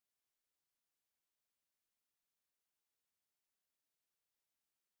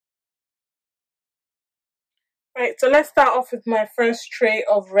Right, so let's start off with my first tray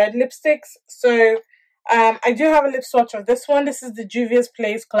of red lipsticks. So I do have a lip swatch of this one. This is the Juvia's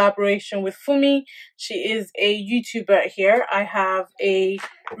Place collaboration with Fumi. She is a YouTuber here. I have a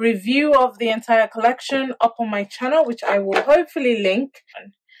review of the entire collection up on my channel, which I will hopefully link.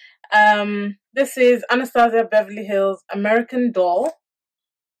 This is Anastasia Beverly Hills American Doll.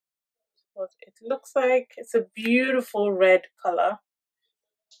 What it looks like. It's a beautiful red color.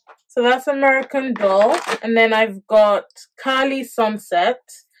 So that's American Doll. And then I've got Kali Sunset.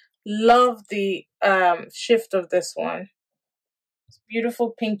 Love the shift of this one. It's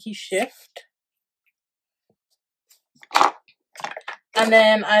beautiful pinky shift. And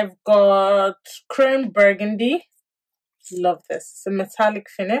then I've got Chrome Burgundy. Love this. It's a metallic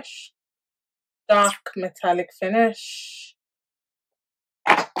finish. Dark metallic finish.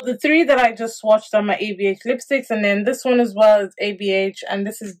 The three that I just swatched are my ABH lipsticks, and then this one as well is ABH, and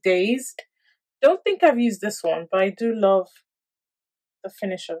this is Dazed. Don't think I've used this one, but I do love the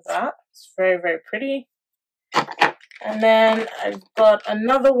finish of that. It's very, very pretty. And then I've got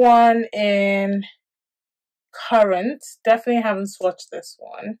another one in Currant. Definitely haven't swatched this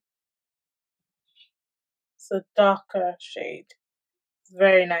one. It's a darker shade.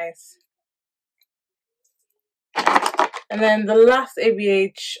 Very nice. And then the last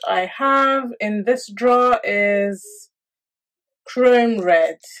ABH I have in this drawer is Chrome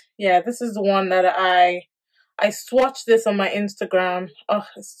Red. Yeah, this is the one that I swatched this on my Instagram. Oh,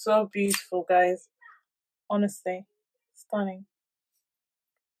 it's so beautiful, guys. Honestly, stunning.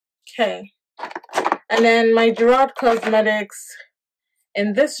 Okay. And then my Gerard Cosmetics.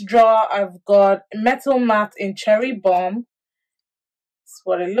 In this drawer, I've got Metal Matte in Cherry Bomb.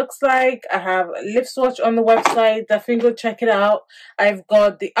 What it looks like. I have a lip swatch on the website. Definitely go check it out. I've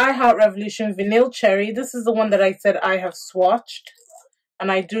got the I Heart Revolution Vanilla Cherry. This is the one that I said I have swatched, and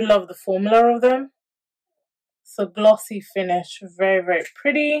I do love the formula of them. It's a glossy finish, very, very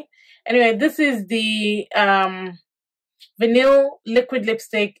pretty. Anyway, this is the vanilla liquid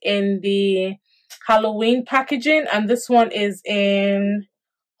lipstick in the Halloween packaging, and this one is in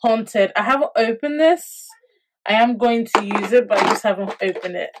Haunted. I haven't opened this. I am going to use it, but I just haven't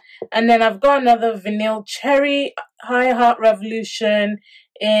opened it. And then I've got another Vanilla Cherry I Heart Revolution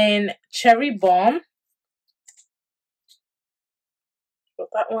in Cherry Bomb. What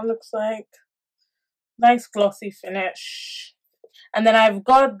that one looks like. Nice glossy finish. And then I've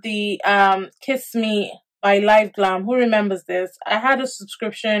got the Kiss Me by Live Glam. Who remembers this? I had a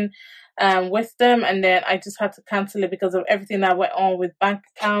subscription with them, and then I just had to cancel it because of everything that went on with bank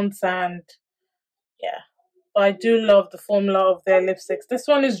accounts, and yeah. But I do love the formula of their lipsticks. This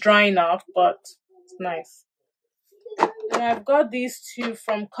one is dry enough, but it's nice. And I've got these two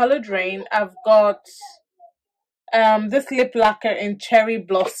from Colored Raine. I've got this lip lacquer in Cherry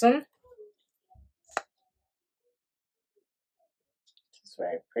Blossom. It's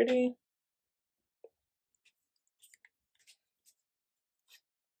very pretty.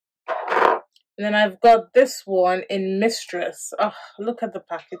 And then I've got this one in Mistress. Oh, look at the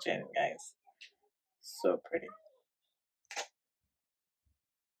packaging, guys. So pretty.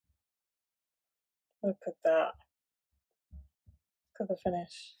 Look at that. Look at the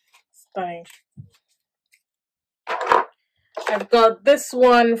finish. Stunning. I've got this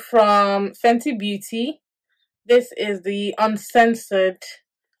one from Fenty Beauty. This is the Uncensored.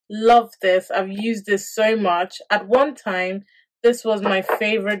 Love this. I've used this so much. At one time, this was my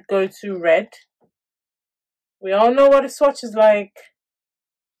favorite go-to red. We all know what a swatch is like.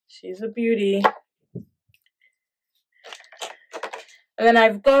 She's a beauty. And then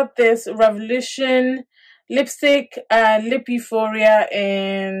I've got this Revolution lipstick, Lip Euphoria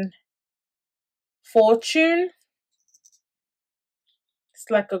in Fortune. It's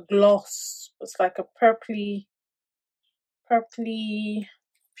like a gloss. It's like a purpley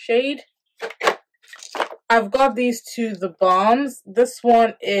shade. I've got these two, the Balms. This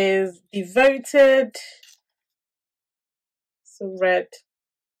one is Devoted. So red.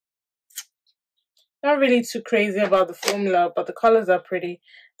 Not really too crazy about the formula, but the colors are pretty.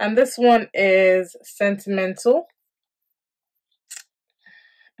 And this one is Sentimental.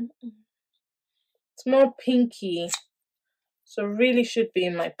 It's more pinky, so really should be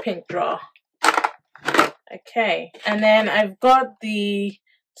in my pink drawer. Okay, and then I've got the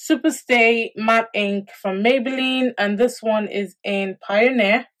Superstay Matte Ink from Maybelline, and this one is in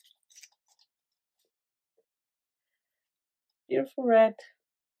Pioneer. Beautiful red.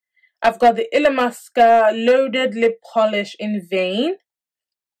 I've got the Illamasqua Loaded Lip Polish in Vein.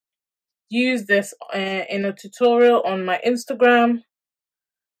 Use this in a tutorial on my Instagram.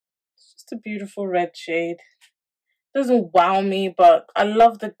 It's just a beautiful red shade. Doesn't wow me, but I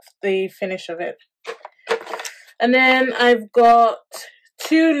love the finish of it. And then I've got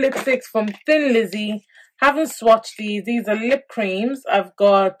two lipsticks from Thin Lizzy. Haven't swatched these. These are lip creams. I've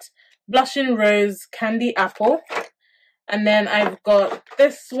got Blushing Rose Candy Apple. And then I've got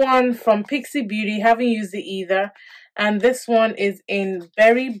this one from Pixie Beauty. Haven't used it either. And this one is in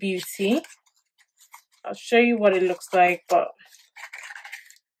Berry Beauty. I'll show you what it looks like, but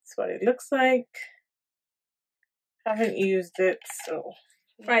that's what it looks like. Haven't used it, so.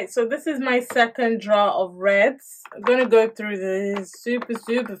 Right, so this is my second drawer of reds. I'm going to go through this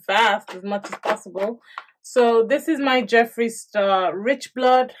super fast as much as possible. So this is my Jeffree Star Rich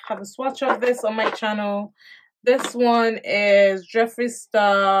Blood. I have a swatch of this on my channel. This one is Jeffree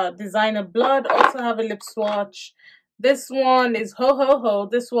Star Designer Blood. Also have a lip swatch. This one is Ho Ho Ho.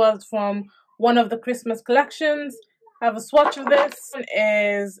 This was from one of the Christmas collections. I have a swatch of this. This one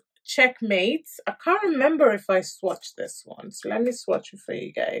is Checkmate. I can't remember if I swatched this one, so let me swatch it for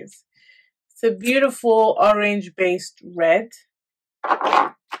you guys. It's a beautiful orange based red.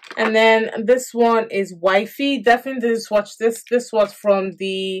 And then this one is Wifey. Definitely did swatch this. This was from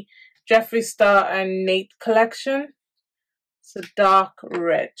the Jeffree Star and Nate collection. It's a dark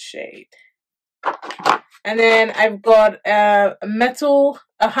red shade. And then I've got a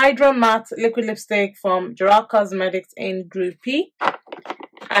Hydra Matte liquid lipstick from Gerard Cosmetics in Groupie.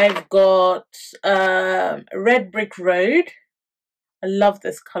 I've got Red Brick Road. I love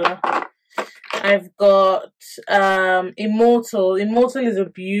this color. I've got Immortal. Immortal is a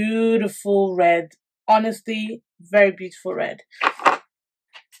beautiful red. Honestly, very beautiful red.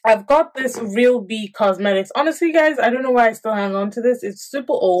 I've got this Real B Cosmetics. Honestly, guys, I don't know why I still hang on to this. It's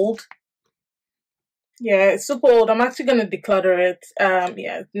super old. Yeah, it's super old. I'm actually going to declutter it.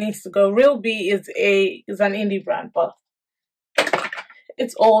 Yeah, it needs to go. Real B is an indie brand, but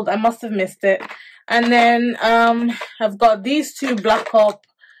it's old. I must have missed it. And then I've got these two Black Hop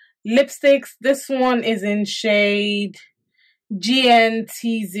lipsticks. This one is in shade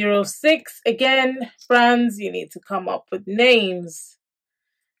GNT06. Again, brands, you need to come up with names.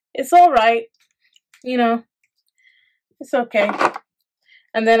 It's all right. You know, it's okay.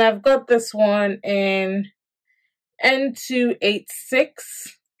 And then I've got this one in N286.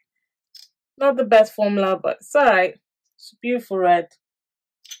 Not the best formula, but it's all right. It's a beautiful red.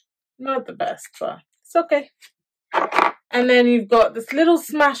 Not the best, but it's okay. And then you've got this little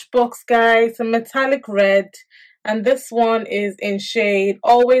Smashbox, guys, a metallic red. And this one is in shade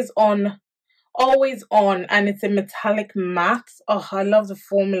Always On. Always On. And it's a metallic matte. Oh, I love the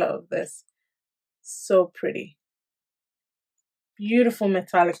formula of this. So pretty. Beautiful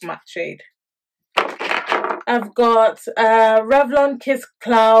metallic matte shade. I've got Revlon Kiss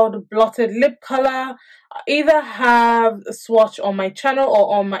Cloud Blotted Lip Color. I either have a swatch on my channel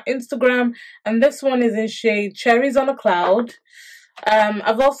or on my Instagram. And this one is in shade Cherries on a Cloud.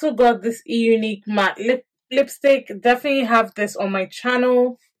 I've also got this E-Unique Matte Lipstick. Definitely have this on my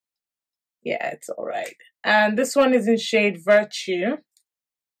channel. Yeah, it's alright. And this one is in shade Virtue.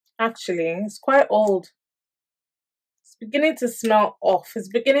 Actually, it's quite old. It's beginning to smell off. It's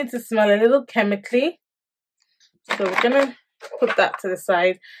beginning to smell a little chemically. So we're going to put that to the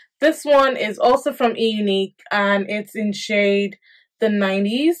side. This one is also from E-Unique and it's in shade the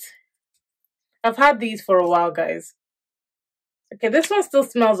 90s. I've had these for a while, guys. Okay, this one still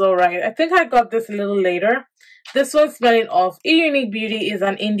smells alright. I think I got this a little later. This one's smelling off. E-Unique Beauty is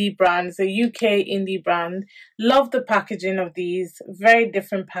an indie brand. It's a UK indie brand. Love the packaging of these. Very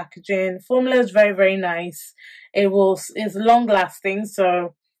different packaging. Formula is very, very nice. It's long lasting.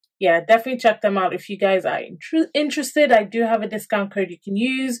 So yeah, definitely check them out if you guys are interested. I do have a discount code you can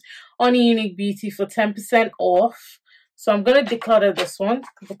use on E-Unique Beauty for 10% off. So I'm going to declutter this one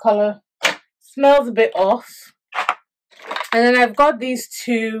because the color smells a bit off. And then I've got these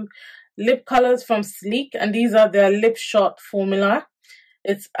two lip colors from Sleek, and these are their Lip Shot formula.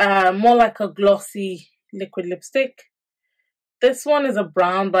 It's more like a glossy liquid lipstick. This one is a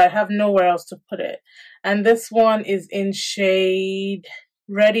brown, but I have nowhere else to put it. And this one is in shade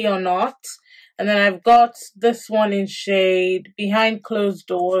Ready or Not. And then I've got this one in shade Behind Closed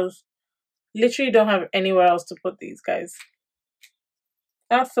Doors. Literally don't have anywhere else to put these, guys.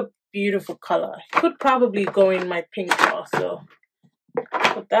 That's a beautiful color. Could probably go in my pink also.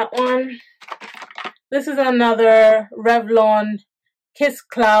 Put that one. This is another Revlon Kiss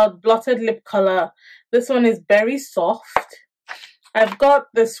Cloud Blotted Lip Color. This one is Berry Soft. I've got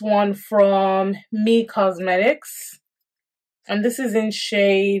this one from Me Cosmetics. And this is in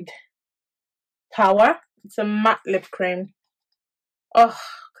shade Power. It's a matte lip cream. Oh,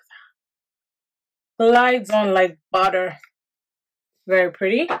 glides on like butter. Very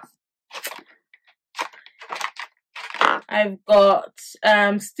pretty. I've got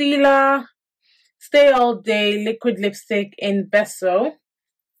Stila Stay All Day liquid lipstick in Beso.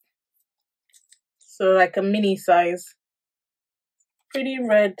 So like a mini size. Pretty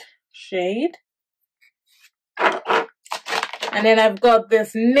red shade. And then I've got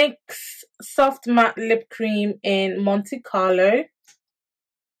this NYX Soft Matte Lip Cream in Monte Carlo.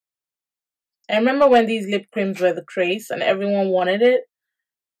 I remember when these lip creams were the craze and everyone wanted it.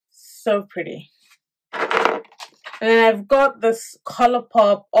 So pretty. And then I've got this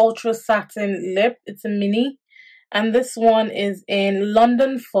Colourpop Ultra Satin Lip. It's a mini. And this one is in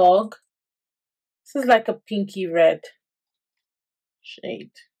London Fog. This is like a pinky red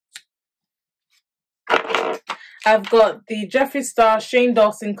shade. I've got the Jeffree Star Shane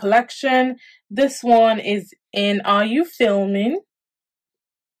Dawson collection. This one is in Are You Filming?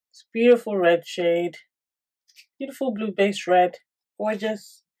 It's beautiful red shade. Beautiful blue base red.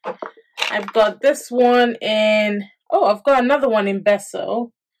 Gorgeous. I've got this one in... Oh, I've got another one in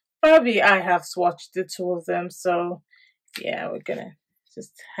Beso. Probably I have swatched the two of them. So, yeah, we're going to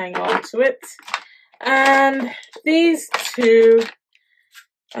just hang on to it. And these two...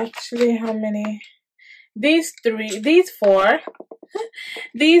 Actually, how many? These four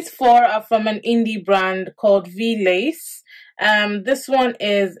are from an indie brand called V-Lace. This one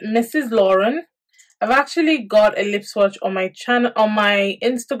is Mrs. Lauren. I've actually got a lip swatch on my channel, on my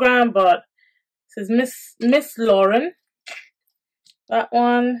Instagram, but it says Miss Lauren. That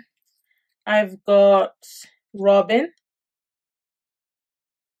one. I've got Robin.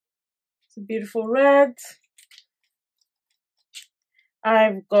 It's a beautiful red.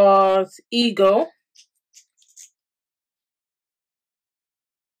 I've got Ego.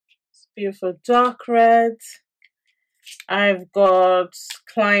 It's beautiful dark red. I've got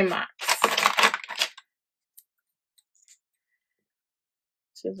Climax.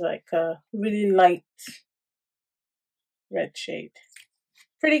 Which is like a really light red shade.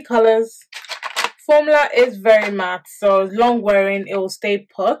 Pretty colors. Formula is very matte, so long wearing it will stay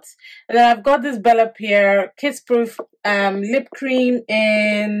put. And then I've got this Bella Pierre Kiss Proof lip cream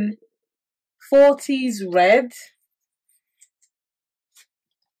in 40s red.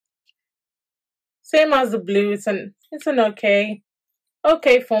 Same as the blue. It's an okay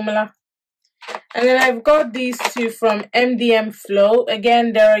formula. And then I've got these two from MDM Flow.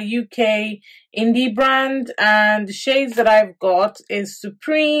 Again, they're a UK indie brand, and the shades that I've got is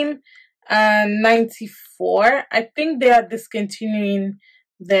Supreme and 94. I think they are discontinuing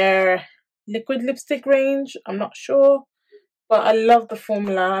their liquid lipstick range. I'm not sure, but I love the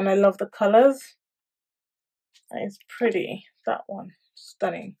formula and I love the colors. It's pretty. That one,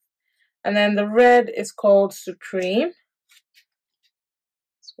 stunning. And then the red is called Supreme.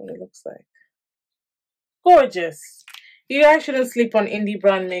 That's what it looks like. Gorgeous. You guys shouldn't sleep on indie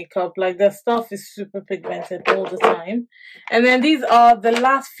brand makeup. Like, their stuff is super pigmented all the time. And then these are the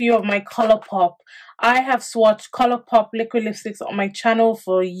last few of my Colourpop. I have swatched Colourpop liquid lipsticks on my channel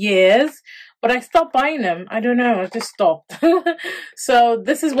for years, but I stopped buying them. I don't know, I just stopped. So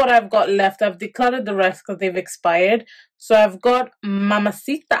this is what I've got left. I've decluttered the rest because they've expired. So I've got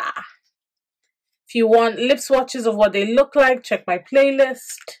Mamacita. If you want lip swatches of what they look like, check my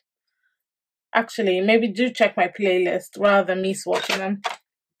playlist. Actually, maybe do check my playlist rather than me swatching them.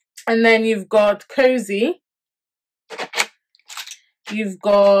 And then you've got Cozy. You've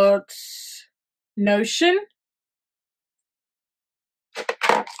got Notion.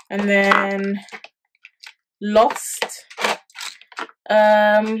 And then Lost.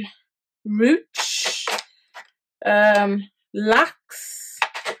 Rooch. Lax.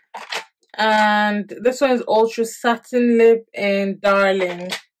 And this one is Ultra Satin Lip in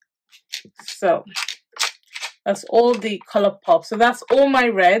Darling. So that's all the Colourpop. So that's all my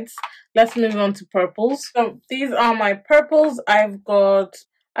reds. Let's move on to purples. So these are my purples. I've got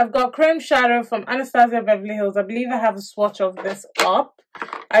Chrome Shadow from Anastasia Beverly Hills. I believe I have a swatch of this up.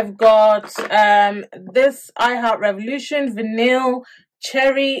 I've got this I Heart Revolution Vanille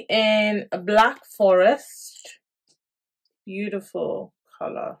Cherry in Black Forest. Beautiful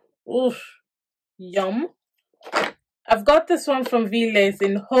color. Oof. Yum. I've got this one from V-Lace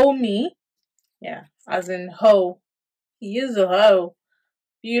in Homey. Yeah, as in hoe. He is a hoe.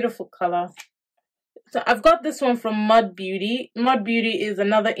 Beautiful color. So I've got this one from Mud Beauty. Mud Beauty is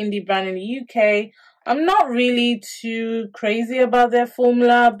another indie brand in the UK. I'm not really too crazy about their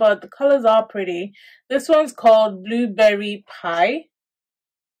formula, but the colors are pretty. This one's called Blueberry Pie.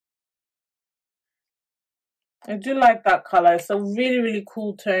 I do like that color. It's a really, really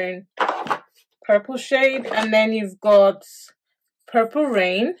cool tone. Purple shade. And then you've got Purple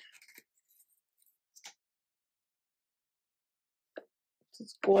Rain.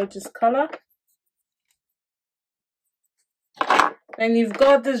 It's gorgeous color. And you've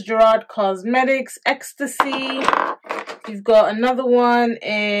got this Gerard Cosmetics Ecstasy. You've got another one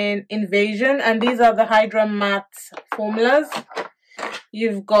in Invasion, and these are the Hydra Matte formulas.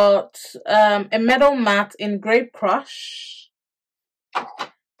 You've got a Metal Matte in Grape Crush.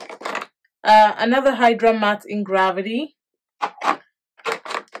 Another Hydra Matte in Gravity.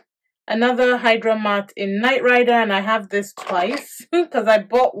 Another Hydra Matte in Knight Rider, and I have this twice because I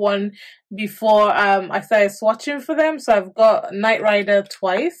bought one before I started swatching for them. So I've got Knight Rider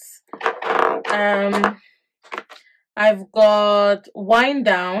twice. I've got Wind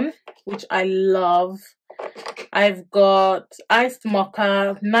Down, which I love. I've got Iced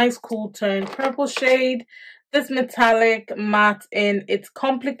Mocha, nice cool tone purple shade. This metallic matte in It's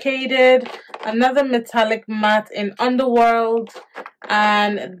Complicated. Another metallic matte in Underworld.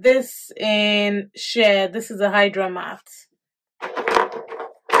 And this in Share. This is a Hydra matte.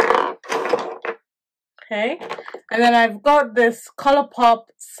 Okay. And then I've got this Colourpop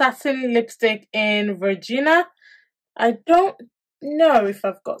Satin Lipstick in Virginia. I don't know if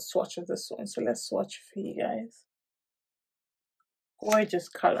I've got swatch of this one, so let's swatch for you guys. Gorgeous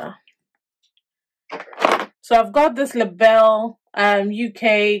color. So I've got this Labelle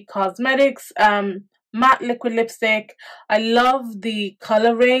UK Cosmetics matte liquid lipstick. I love the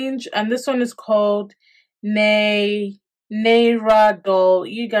color range, and this one is called Neira Doll.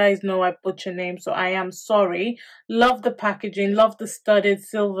 You guys know I butcher names, so I am sorry. Love the packaging, love the studded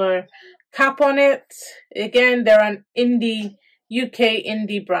silver cap on it. Again, they're an indie, UK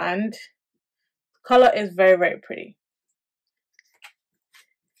indie brand. Color is very, very pretty.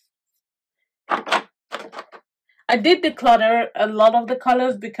 I did declutter a lot of the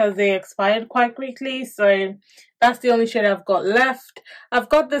colors because they expired quite quickly, so that's the only shade I've got left. I've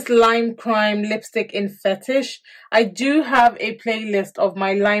got this Lime Crime lipstick in Fetish. I do have a playlist of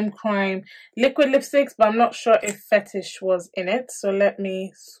my Lime Crime liquid lipsticks, but I'm not sure if Fetish was in it, so let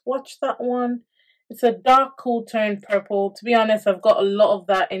me swatch that one. It's a dark cool tone purple. To be honest, I've got a lot of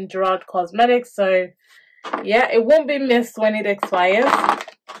that in Gerard Cosmetics, so yeah, it won't be missed when it expires.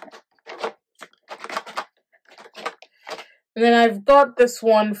 And then I've got this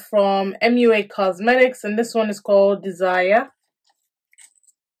one from MUA Cosmetics, and this one is called Desire.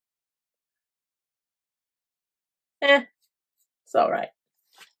 It's alright.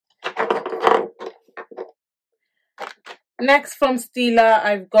 Next from Stila,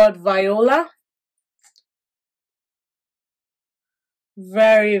 I've got Viola.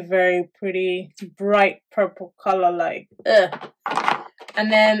 Very, very pretty, bright purple color, like, And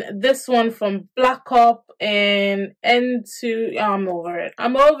then this one from Black Op in N2. Oh, I'm over it.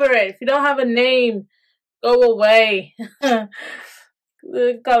 I'm over it. If you don't have a name, go away.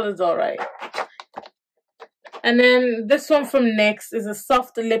 The color's alright. And then this one from NYX is a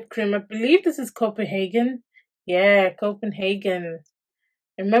soft lip cream. I believe this is Copenhagen. Yeah, Copenhagen.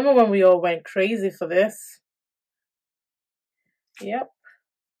 I remember when we all went crazy for this. Yep.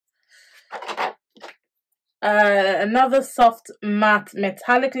 Another soft matte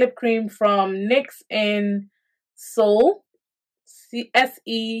metallic lip cream from NYX in Seoul.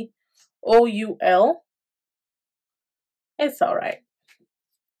 Seoul. It's alright.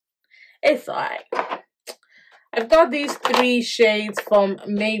 It's alright. I've got these 3 shades from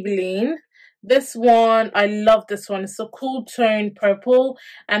Maybelline. This one, I love this one. It's a cool tone purple,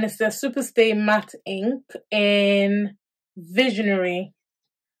 and it's the Superstay Matte Ink in Visionary.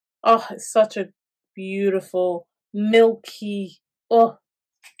 Oh, it's such a beautiful, milky,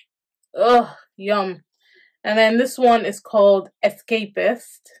 yum. And then this one is called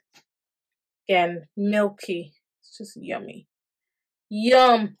Escapist. Again, milky. It's just yummy.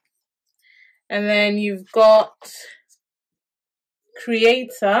 Yum. And then you've got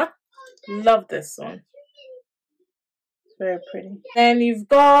Creator. Love this one. It's very pretty.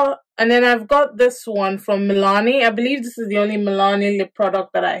 And then I've got this one from Milani. I believe this is the only Milani lip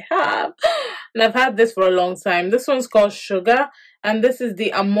product that I have. And I've had this for a long time. This one's called Sugar. And this is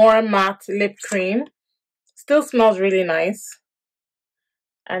the Amore Matte Lip Cream. Still smells really nice.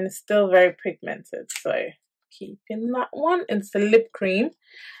 And it's still very pigmented. So keeping that one. It's the lip cream.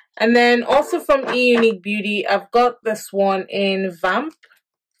 And then also from eUnique Beauty, I've got this one in Vamp.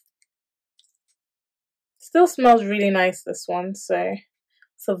 Still smells really nice, this one. So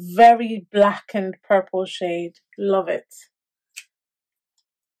it's a very blackened purple shade. Love it.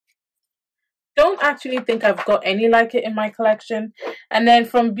 Don't actually think I've got any like it in my collection. And then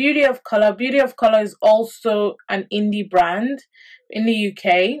from Beauty of Colour. Beauty of Colour is also an indie brand in the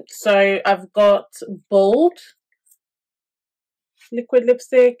UK. So I've got Bold liquid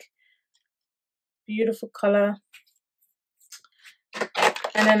lipstick. Beautiful color.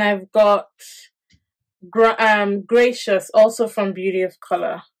 And then I've got Gracious, also from Beauty of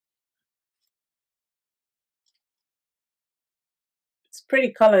Color. It's a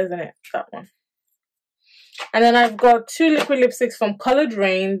pretty color, isn't it? That one. And then I've got two liquid lipsticks from Colored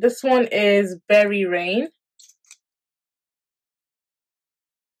Raine. This one is Berry Rain.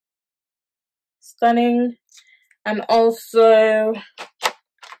 Stunning. And also,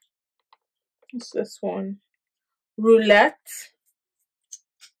 what's this one? Roulette.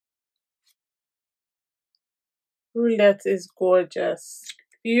 Roulette is gorgeous.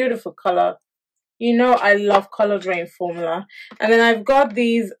 Beautiful color. You know I love Colored Raine formula. And then I've got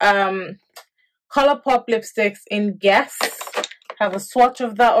these ColourPop lipsticks in Guess. Have a swatch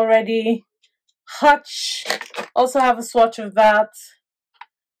of that already. Hutch. Also have a swatch of that.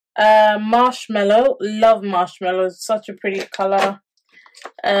 Marshmallow. Love marshmallow. It's such a pretty color.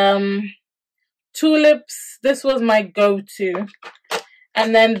 Tulips. This was my go-to.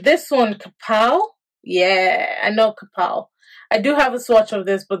 And then this one, Kapow. Yeah, I know Kapow. I do have a swatch of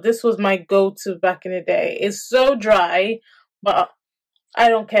this, but this was my go-to back in the day. It's so dry, but I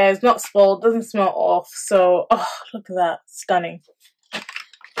don't care. It's not spoiled. Doesn't smell off. So, oh, look at that. Stunning.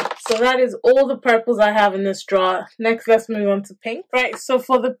 So that is all the purples I have in this drawer. Next, let's move on to pink. Right, so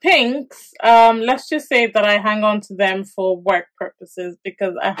for the pinks, let's just say that I hang on to them for work purposes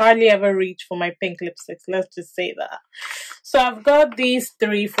because I hardly ever reach for my pink lipsticks. Let's just say that. So I've got these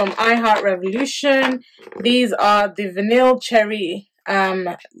three from I Heart Revolution. These are the Vanilla Cherry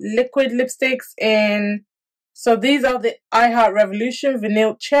liquid lipsticks in... So these are the I Heart Revolution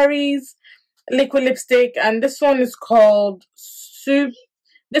Vanilla Cherries liquid lipstick. And this one is called Soup.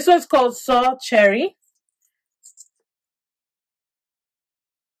 This one's called Saw Cherry.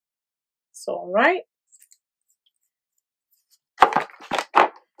 It's alright.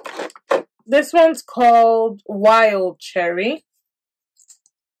 This one's called Wild Cherry.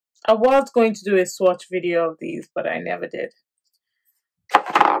 I was going to do a swatch video of these, but I never did.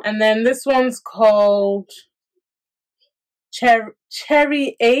 And then this one's called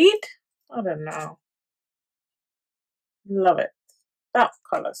Cherry Aid. I don't know. Love it. That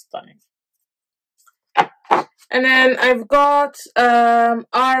color's stunning. And then I've got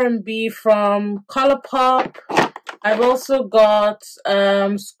R&B from ColourPop. I've also got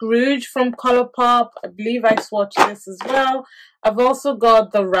Scrooge from ColourPop. I believe I swatched this as well. I've also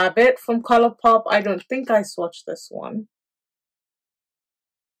got the Rabbit from ColourPop. I don't think I swatched this one.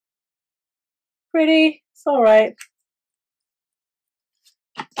 Pretty. It's alright.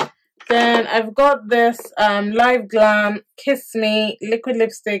 Then I've got this Live Glam Kiss Me liquid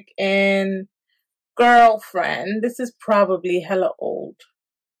lipstick in Girlfriend. This is probably hella old,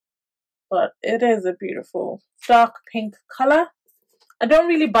 but it is a beautiful dark pink color. I don't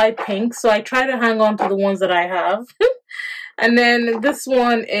really buy pink, so I try to hang on to the ones that I have. And then this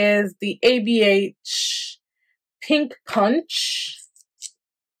one is the ABH Pink Punch.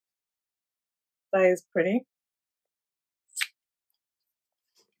 That is pretty.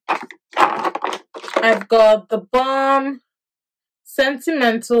 I've got the Balm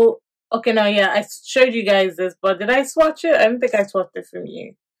Sentimental. Okay, no, yeah, I showed you guys this, but did I swatch it? I don't think I swatched it for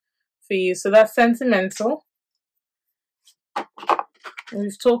you. So that's Sentimental.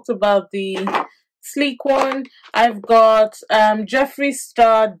 We've talked about the sleek one. I've got Jeffree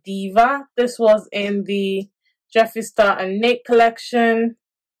Star Diva. This was in the Jeffree Star and Nate collection.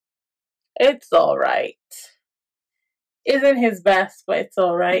 It's alright. Isn't his best, but it's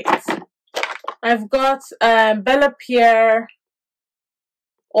alright. I've got Bella Pierre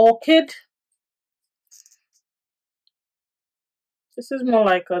Orchid. This is more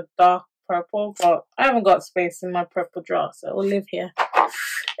like a dark purple, but I haven't got space in my purple drawer, so it will live here.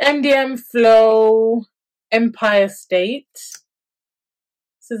 MDM Flow Empire State.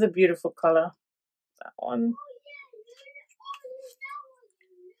 This is a beautiful color. That one.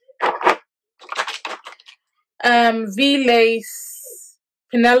 V-Lace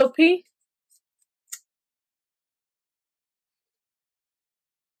Penelope.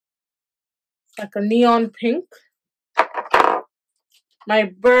 Like a neon pink. My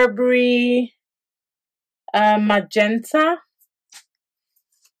Burberry Magenta.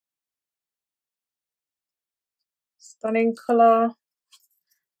 Stunning color.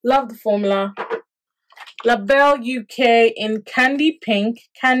 Love the formula. La Belle UK in Candy Pink.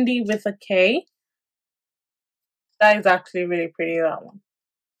 Candy with a K. That is actually really pretty, that one.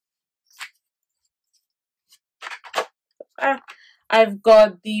 I've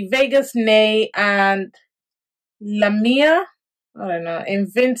got the Vegas Nay and Lamia. I don't know.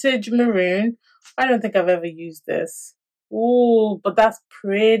 In Vintage Maroon. I don't think I've ever used this. Ooh, but that's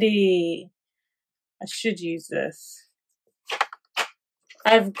pretty. I should use this.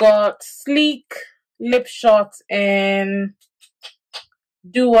 I've got Sleek lip shot in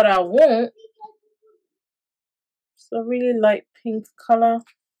Do What I Want. It's a really light pink color.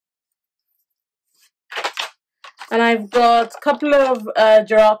 And I've got a couple of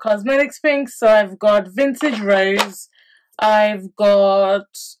Gerard Cosmetics pinks. So I've got Vintage Rose. I've got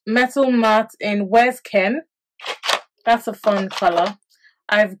Metal Matte in Where's Ken. That's a fun color.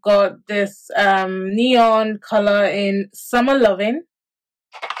 I've got this neon color in Summer Lovin'.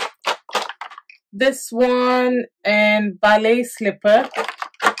 This one in Ballet Slipper.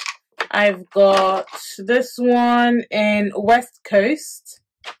 I've got this one in West Coast.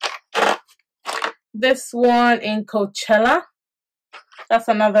 This one in Coachella. That's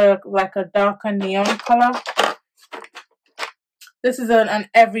another like a darker neon color. This is an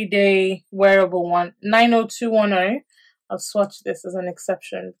everyday wearable one. 90210. I'll swatch this as an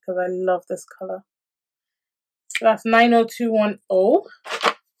exception because I love this color. So that's 90210.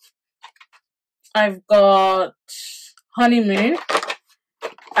 I've got Honeymoon.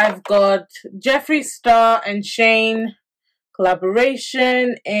 I've got Jeffree Star and Shane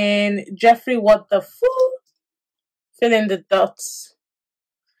collaboration in Jeffree What the Fool. Fill in the dots.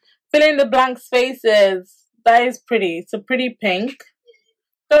 Fill in the blank spaces. That is pretty. It's a pretty pink.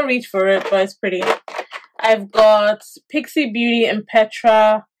 Don't reach for it, but it's pretty. I've got Pixie Beauty and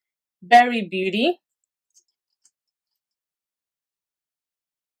Petra Berry Beauty.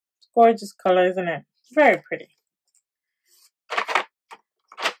 It's gorgeous color, isn't it? Very pretty.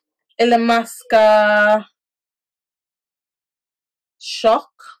 Illamasqua Shock.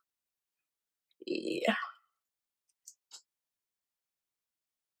 Yeah.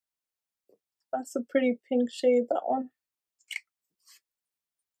 That's a pretty pink shade, that one.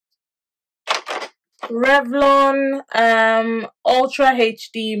 Revlon Ultra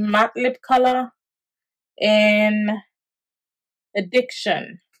HD Matte Lip Color in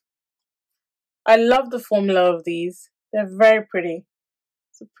Addiction. I love the formula of these. They're very pretty.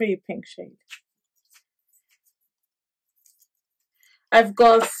 It's a pretty pink shade. I've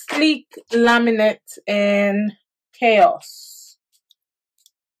got Sleek Laminate in Chaos.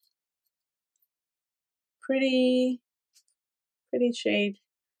 Pretty shade.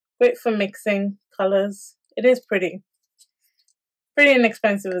 Great for mixing colors. It is pretty. Pretty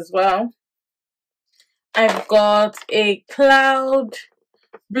inexpensive as well. I've got a Cloud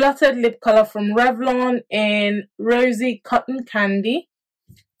Blotted Lip Color from Revlon in Rosy Cotton Candy.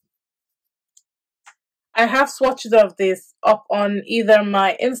 I have swatches of this up on either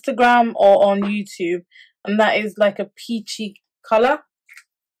my Instagram or on YouTube, and that is like a peachy color.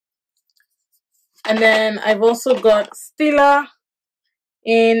 And then I've also got Stila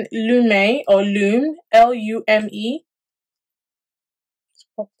in Lume or Lume, Lume. Let's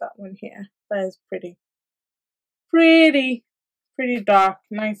pop that one here. That is pretty. Pretty dark,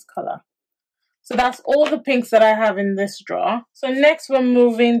 nice color. So that's all the pinks that I have in this drawer. So next we're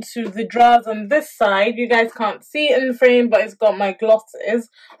moving to the drawers on this side. You guys can't see it in the frame, but it's got my glosses.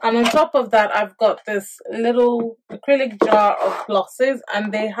 And on top of that, I've got this little acrylic jar of glosses,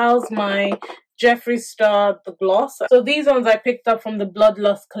 and they house my Jeffree Star the gloss. So these ones I picked up from the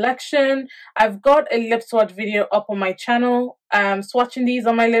Bloodlust collection. I've got a lip swatch video up on my channel, swatching these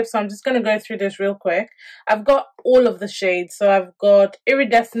on my lips. So I'm just going to go through this real quick. I've got all of the shades. So I've got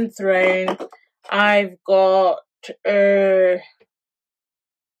Iridescent Throne. I've got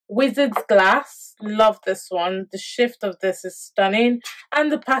Wizard's Glass. Love this one. The shift of this is stunning.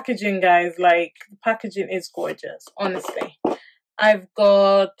 And the packaging, guys, like, the packaging is gorgeous, honestly. I've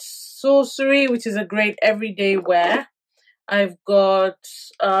got Sorcery, which is a great everyday wear. I've got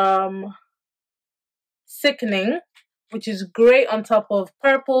Sickening, which is great on top of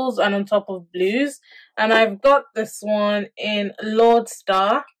purples and on top of blues. And I've got this one in Lord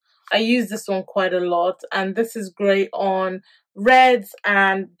Star. I use this one quite a lot, and this is great on reds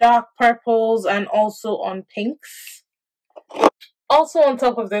and dark purples and also on pinks. Also on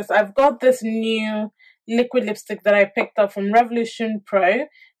top of this, I've got this new liquid lipstick that I picked up from Revolution Pro.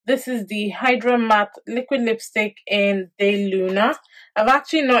 This is the Hydra Matte liquid lipstick in De Luna. I've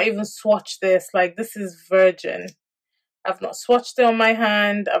actually not even swatched this. Like, this is virgin. I've not swatched it on my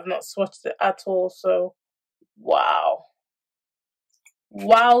hand. I've not swatched it at all. So, wow.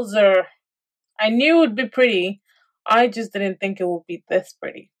 Wowzer. I knew it would be pretty. I just didn't think it would be this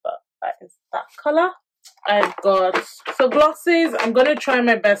pretty. But that is that color. I've got, so glosses, I'm going to try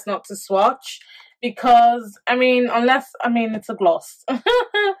my best not to swatch. Because, it's a gloss.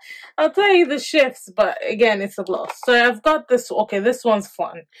 I'll tell you the shifts, but again, it's a gloss. So I've got this, okay, this one's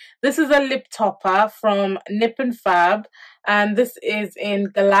fun. This is a lip topper from Nip and Fab. And this is in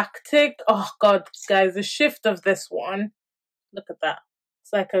Galactic. Oh, God, guys, the shift of this one. Look at that.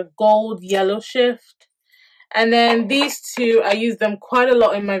 It's like a gold yellow shift. And then these two, I use them quite a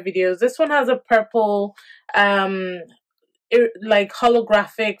lot in my videos. This one has a purple like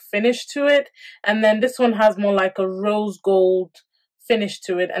holographic finish to it, and then this one has more like a rose gold finish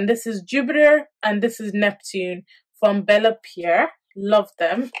to it. And this is Jupiter and this is Neptune from Bella Pierre. Love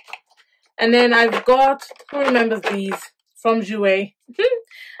them. And then I've got, who remembers these from Jouer?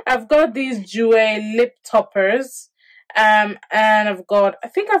 I've got these Jouer lip toppers. And I've got, I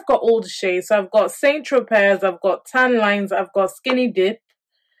think I've got all the shades. So I've got Saint Tropez, I've got Tan Lines, I've got Skinny Dip.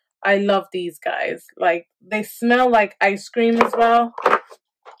 I love these guys. Like, they smell like ice cream as well.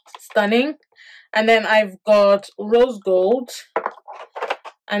 Stunning. And then I've got Rose Gold.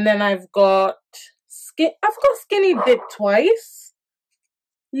 And then I've got Skinny Dip twice.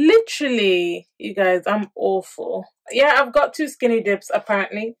 Literally, you guys, I'm awful. Yeah, I've got 2 Skinny Dips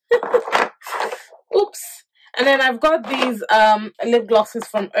apparently. Oops. And then I've got these lip glosses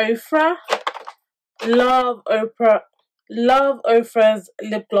from Ofra. Love Ofra's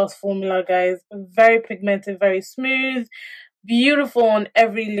lip gloss formula, guys. Very pigmented, very smooth, beautiful on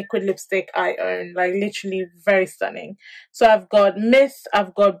every liquid lipstick I own. Like, literally very stunning. So I've got Myth,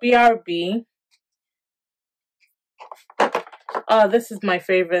 I've got BRB. Oh, this is my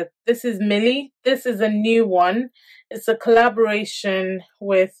favorite. This is Millie. This is a new one. It's a collaboration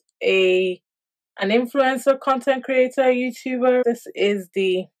with an influencer, content creator, YouTuber. This is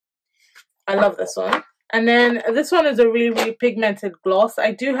I love this one. And then this one is a really, really pigmented gloss.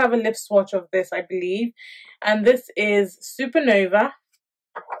 I do have a lip swatch of this, I believe. And this is Supernova.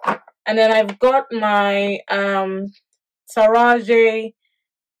 And then I've got my Taraji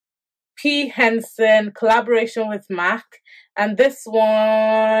P. Henson collaboration with MAC. And this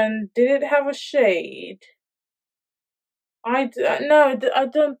one, did it have a shade? No, I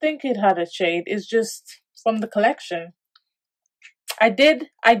don't think it had a shade. It's just from the collection. I did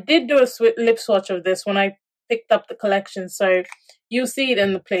do a lip swatch of this when I picked up the collection, so you'll see it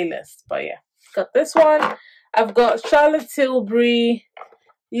in the playlist. But yeah, got this one. I've got Charlotte Tilbury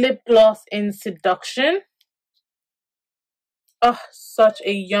lip gloss in Seduction. Oh, such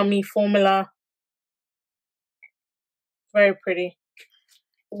a yummy formula. Very pretty.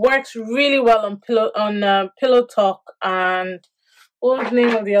 Works really well on Pillow Talk, and what was the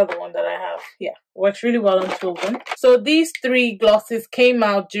name of the other one that I have? Yeah, works really well on Tilburn. So these 3 glosses came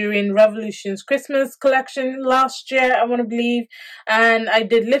out during Revolution's Christmas collection last year, I want to believe. And I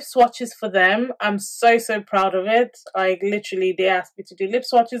did lip swatches for them. I'm so proud of it. Like, literally, they asked me to do lip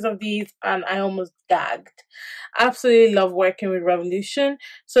swatches of these and I almost gagged. Absolutely love working with Revolution.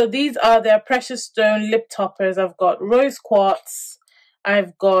 So these are their Precious Stone lip toppers. I've got Rose Quartz.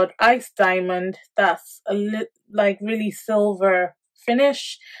 I've got Ice Diamond. That's like really silver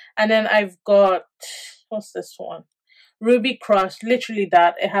finish. And then I've got, what's this one? Ruby Crush. Literally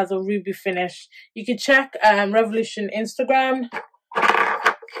that. It has a ruby finish. You can check Revolution Instagram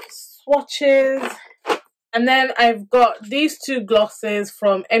swatches. And then I've got these 2 glosses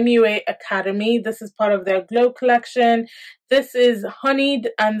from MUA Academy. This is part of their Glow collection. This is Honeyed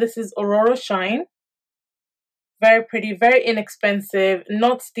and this is Aurora Shine. Very pretty, very inexpensive,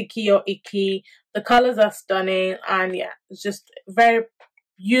 not sticky or icky. The colors are stunning, and yeah, it's just very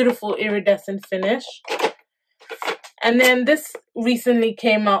beautiful iridescent finish. And then this recently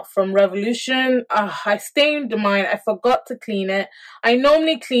came out from Revolution. I stained mine. I forgot to clean it. I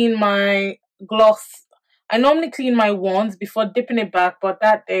normally clean my wands before dipping it back, but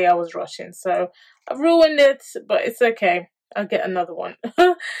that day I was rushing, so I ruined it, but it's okay. I'll get another one.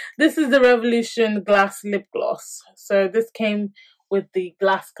 This is the Revolution Glass Lip Gloss. So this came with the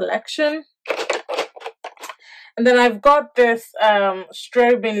Glass collection. And then I've got this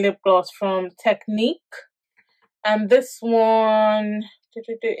strobing lip gloss from Technique. And this one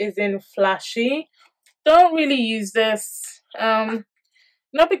is in Flashy. Don't really use this.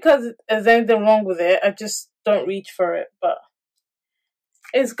 Not because there's anything wrong with it. I just don't reach for it. But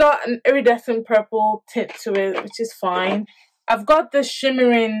it's got an iridescent purple tint to it, which is fine. I've got the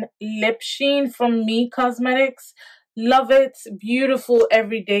shimmering lip sheen from Me Cosmetics. Love it. Beautiful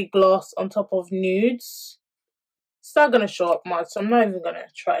everyday gloss on top of nudes. It's not going to show up much, so I'm not even going to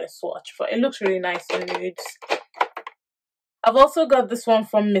try to swatch, but it looks really nice in nudes. I've also got this one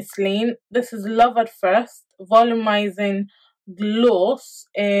from Miss Lean. This is Love at First Volumizing Gloss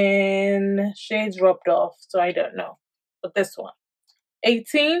in shades rubbed off, so I don't know. But this one.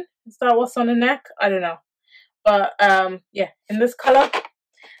 18? Is that what's on the neck? I don't know. But yeah, in this color.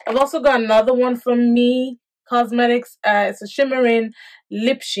 I've also got another one from Me Cosmetics. It's a shimmering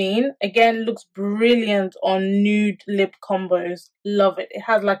lip sheen. Again, looks brilliant on nude lip combos. Love it. It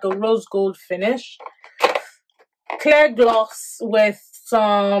has like a rose gold finish. Clear gloss with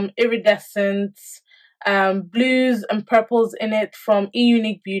some iridescent blues and purples in it from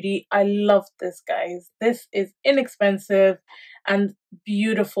eUnique Beauty. I love this, guys. This is inexpensive and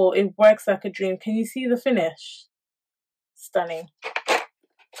beautiful. It works like a dream. Can you see the finish? Stunning.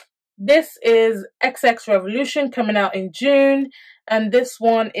 This is XX Revolution, coming out in June, and this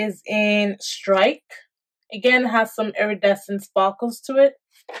one is in Strike. Again, has some iridescent sparkles to it.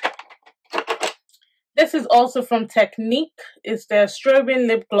 This is also from Technique. It's their Strobing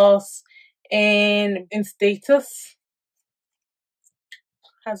Lip Gloss in Status.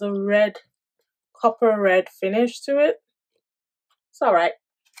 Has a red, copper red finish to it. It's alright.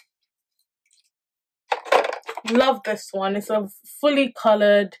 Love this one. It's a fully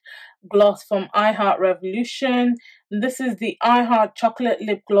colored gloss from I Heart Revolution. This is the I Heart Chocolate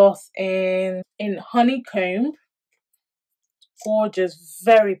Lip Gloss in Honeycomb. Gorgeous,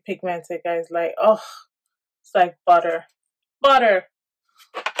 very pigmented, guys. Like, oh, it's like butter. Butter.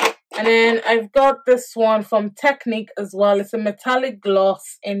 And then I've got this one from Technique as well. It's a metallic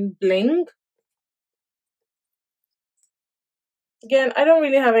gloss in Bling. Again, I don't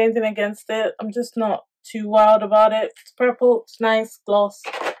really have anything against it. I'm just not too wild about it. It's purple. It's nice gloss.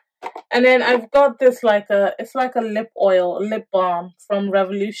 And then I've got this it's like a lip oil, a lip balm from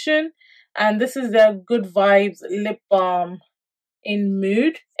Revolution. And this is their Good Vibes lip balm in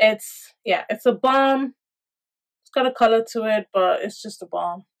Mood. It's a balm. It's got a color to it, but it's just a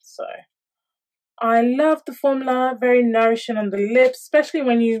balm. So I love the formula. Very nourishing on the lips, especially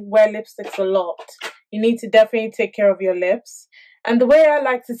when you wear lipsticks a lot. You need to definitely take care of your lips. And the way I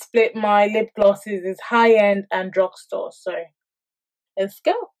like to split my lip glosses is high-end and drugstore. So let's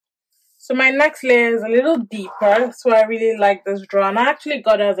go. So my next layer is a little deeper, so I really like this drawer. And I actually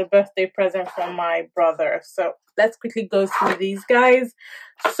got it as a birthday present from my brother. So let's quickly go through these guys.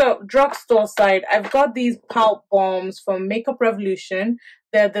 So drugstore side, I've got these Pout Bombs from Makeup Revolution.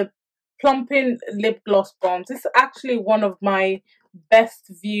 They're the plumping lip gloss bombs. This is actually one of my best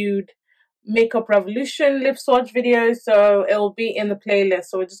viewed Makeup Revolution lip swatch videos, so it will be in the playlist.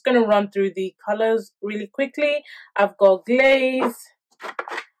 So we're just going to run through the colors really quickly. I've got Glaze.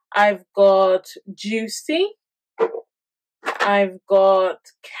 I've got Juicy. I've got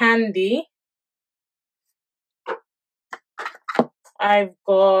Candy. I've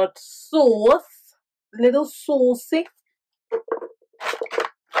got Sauce. Little Saucy.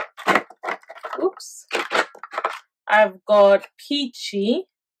 Oops. I've got Peachy.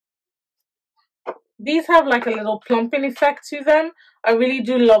 These have like a little plumping effect to them. I really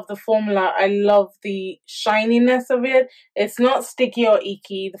do love the formula. I love the shininess of it. It's not sticky or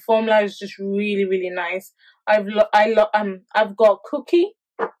icky. The formula is just really, really nice. I've got Cookie,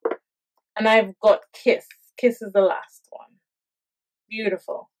 and I've got Kiss. Kiss is the last one.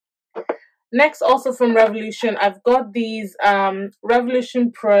 Beautiful. Next, also from Revolution, I've got these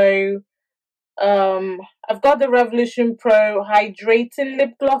Revolution Pro. I've got the Revolution Pro Hydrating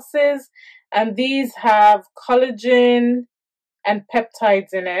Lip Glosses. And these have collagen and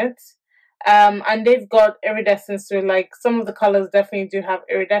peptides in it. And they've got iridescence to it. Like, some of the colors definitely do have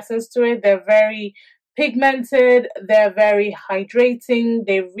iridescence to it. They're very pigmented. They're very hydrating.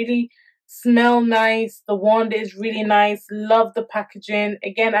 They really smell nice. The wand is really nice. Love the packaging.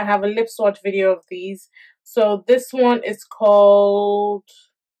 Again, I have a lip swatch video of these. So this one is called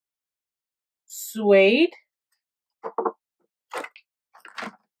Suede.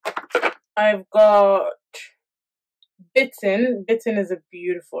 I've got Bitten. Bitten is a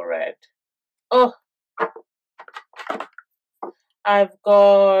beautiful red. Oh. I've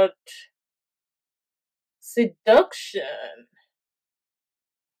got Seduction.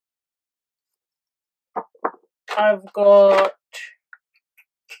 I've got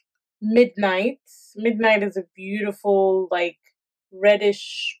Midnight. Midnight is a beautiful, like,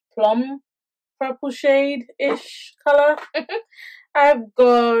 reddish plum purple shade-ish color. I've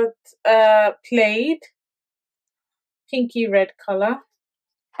got Plaid, pinky red color.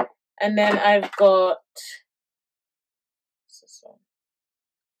 And then I've got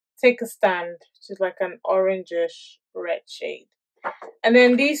Take a Stand, which is like an orangish red shade. And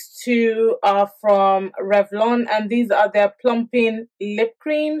then these two are from Revlon, and these are their plumping lip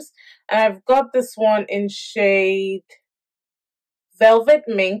creams. And I've got this one in shade Velvet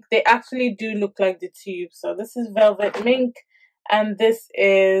Mink. They actually do look like the tube. So this is Velvet Mink. And this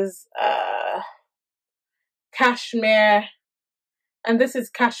is Cashmere, and this is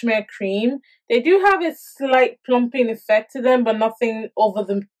Cashmere Cream. They do have a slight plumping effect to them, but nothing over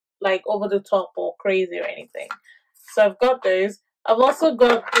the top or crazy or anything. So I've got those. I've also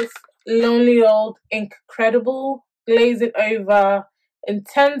got this Lonely Old Incredible Glazing Over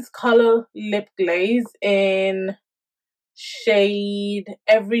Intense Color Lip Glaze in shade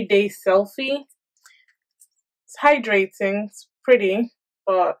Everyday Selfie. It's hydrating, it's pretty,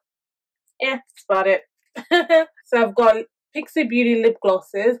 but yeah, that's about it. So I've got Pixie Beauty lip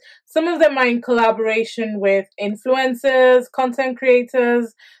glosses. Some of them are in collaboration with influencers, content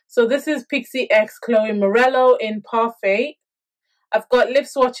creators. So this is Pixie X Chloe Morello in Parfait. I've got lip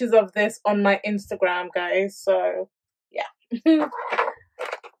swatches of this on my Instagram, guys. So yeah.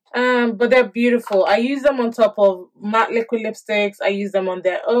 But they're beautiful. I use them on top of matte liquid lipsticks. I use them on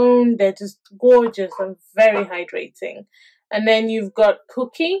their own. They're just gorgeous and very hydrating. And then you've got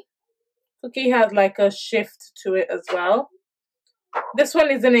Cookie. Cookie has like a shift to it as well. This one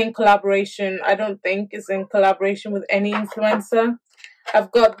isn't in collaboration. I don't think it's in collaboration with any influencer.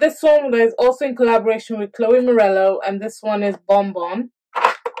 I've got this one that is also in collaboration with Chloe Morello, and this one is Bonbon.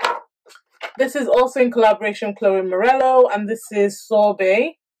 This is also in collaboration with Chloe Morello, and this is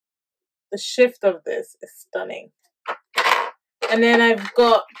Sorbet. The shift of this is stunning. And then I've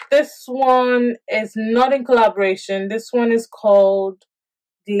got this one is not in collaboration. This one is called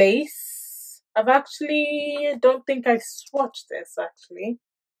Glace. I've actually don't think I swatched this actually.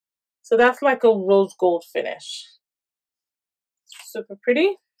 So that's like a rose gold finish. Super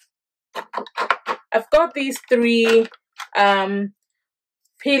pretty. I've got these three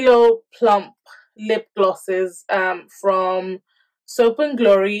Pillow Plump lip glosses from Soap and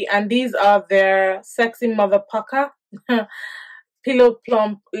Glory, and these are their Sexy Mother Pucker Pillow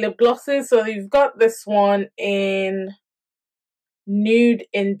Plump lip glosses. So you've got this one in Nude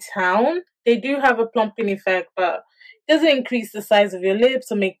in Town. They do have a plumping effect, but it doesn't increase the size of your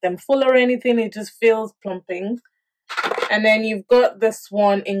lips or make them full or anything. It just feels plumping. And then you've got this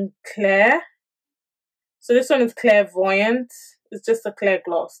one in Claire. So this one is Clairvoyant. It's just a clear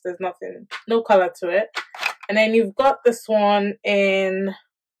gloss. There's nothing, no color to it. And then you've got this one in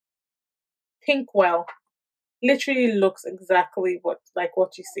Pinkwell. Literally looks exactly like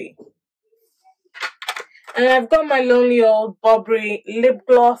what you see. And I've got my Lonely Old Bobbery lip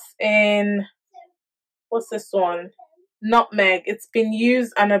gloss in, what's this one? Nutmeg. It's been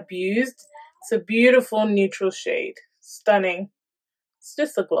used and abused. It's a beautiful neutral shade. Stunning. It's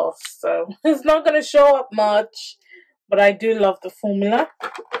just a gloss, so it's not going to show up much, but I do love the formula.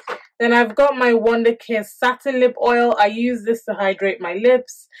 Then I've got my Wonder Kiss Satin Lip Oil. I use this to hydrate my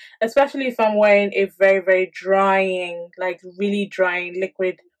lips, especially if I'm wearing a very, very drying, like really drying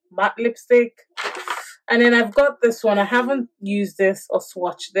liquid matte lipstick. And then I've got this one. I haven't used this or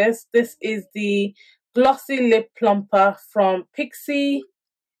swatched this. This is the Glossy Lip Plumper from Pixie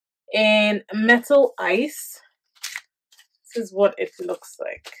in Metal Ice. This is what it looks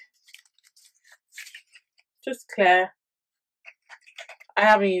like. Just clear. I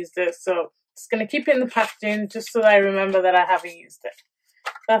haven't used it, so just going to keep it in the packaging just so that I remember that I haven't used it.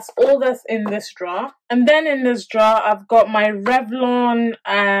 That's all that's in this drawer. And then in this drawer, I've got my Revlon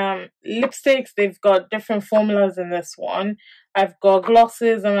lipsticks. They've got different formulas in this one. I've got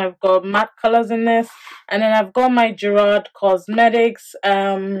glosses and I've got matte colors in this. And then I've got my Gerard Cosmetics,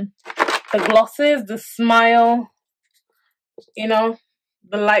 the glosses, the Smile, you know,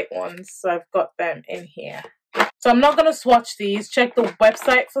 the light ones. So I've got them in here. So I'm not going to swatch these. Check the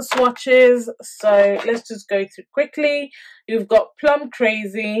website for swatches. So let's just go through quickly. You've got Plum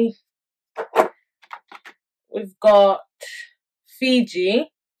Crazy. We've got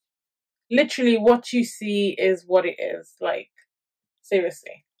Fiji. Literally what you see is what it is. Like,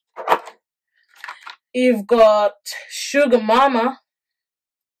 seriously. You've got Sugar Mama.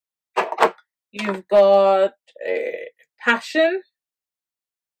 You've got Passion.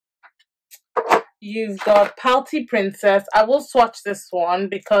 You've got Pouty Princess. I will swatch this one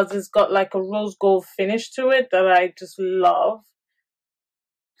because it's got like a rose gold finish to it that I just love.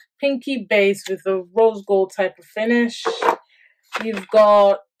 Pinky base with a rose gold type of finish. You've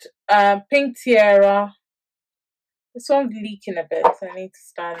got Pink Tiara. This one's leaking a bit, so I need to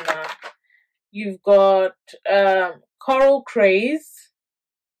stand that. You've got Coral Craze.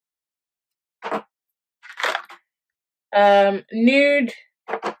 Nude.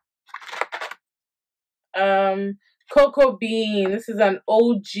 Cocoa Bean. This is an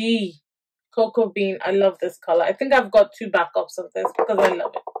OG Cocoa Bean. I love this color. I think I've got two backups of this because I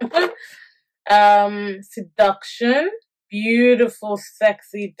love it. Seduction. Beautiful,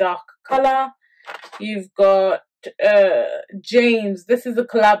 sexy, dark color. You've got James. This is a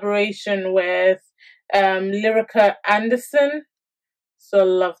collaboration with Lyrica Anderson. So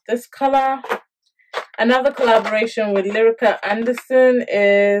love this color. Another collaboration with Lyrica Anderson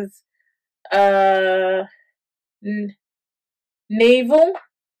is Navel.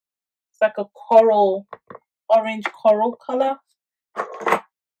 It's like a coral, orange coral color.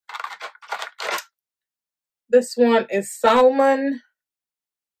 This one is Salmon.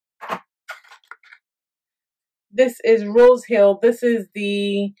 This is Rose Hill. This is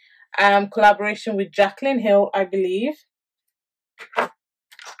the collaboration with Jaclyn Hill, I believe.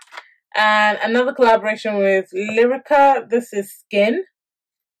 And another collaboration with Lyrica. This is Skin.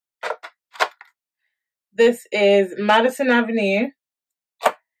 This is Madison Avenue.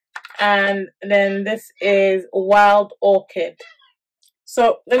 And then this is Wild Orchid.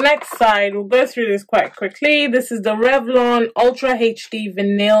 So the next side, we'll go through this quite quickly. This is the Revlon Ultra HD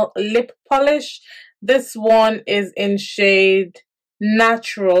Vinyl Lip Polish. This one is in shade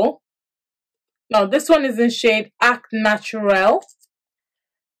Natural. No, this one is in shade Act Naturel.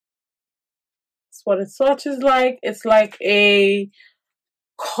 That's what it swatches like. It's like a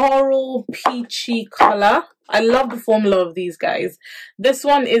coral peachy color. I love the formula of these guys. This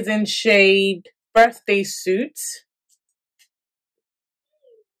one is in shade Birthday Suit.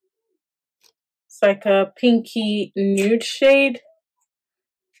 It's like a pinky nude shade.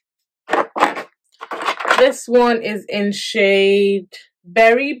 This one is in shade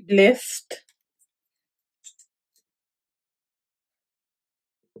Berry Blissed.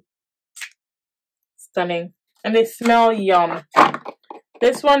 Stunning. And they smell yum.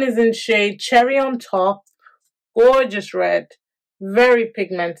 This one is in shade Cherry on Top. Gorgeous red. Very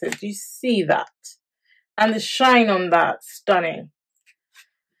pigmented. You see that. And the shine on that. Stunning.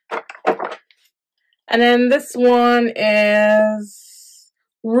 And then this one is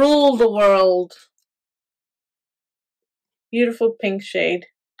Rule the World. Beautiful pink shade.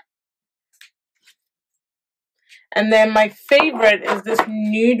 And then my favorite is this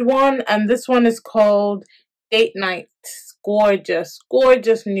nude one. And this one is called Date Night. Gorgeous.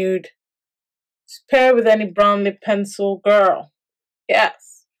 Gorgeous nude. Just pair it with any brown lip pencil. Girl.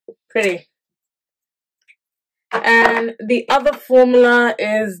 Yes. Pretty. And the other formula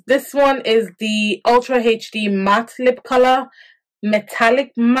is, this one is the Ultra HD Matte Lip Color.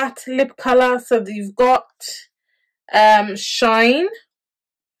 Metallic Matte Lip Color. So you've got Shine.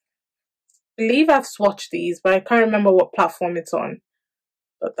 I believe I've swatched these, but I can't remember what platform it's on.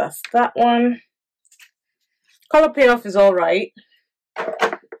 But that's that one. Color payoff is alright.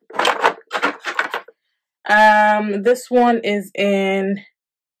 This one is in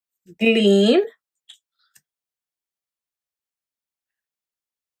Gleam.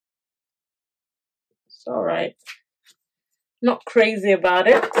 It's alright. Not crazy about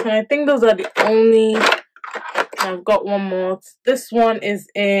it. And I think those are the only. I've got one more. This one is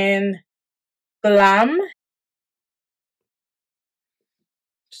in Glam.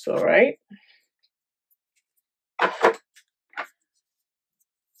 It's alright.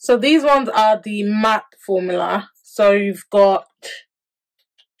 So these ones are the matte formula. So you've got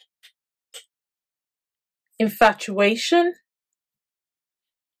Infatuation.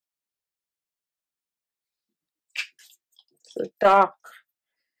 It's a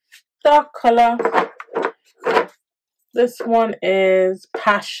dark color. This one is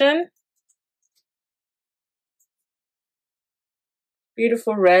Passion.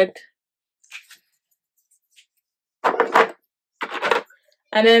 Beautiful red.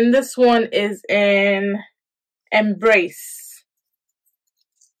 And then this one is in Embrace.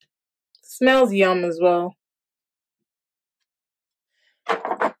 Smells yum as well.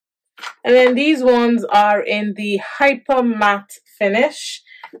 And then these ones are in the Hyper Matte finish.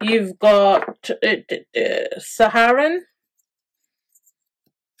 You've got Saharan.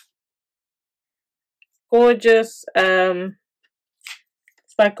 Gorgeous. It's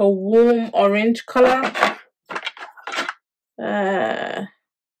like a warm orange color.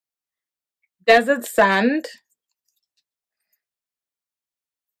 Desert Sand.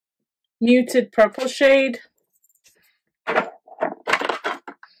 Muted purple shade.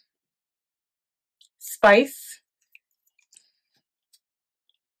 Spice.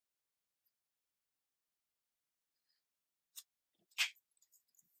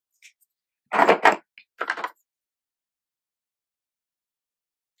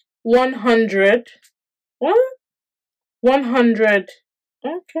 One hundred. What? 100.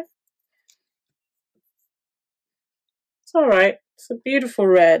 Okay. It's alright. It's a beautiful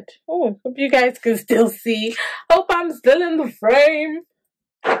red. Oh, hope you guys can still see. Hope I'm still in the frame.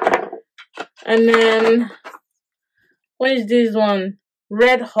 And then, what is this one?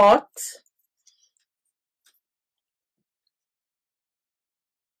 Red Hot.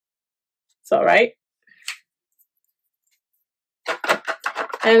 It's alright.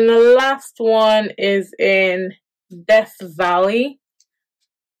 And the last one is in Death Valley.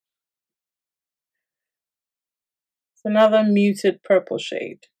 It's another muted purple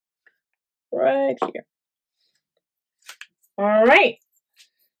shade. Right here. Alright.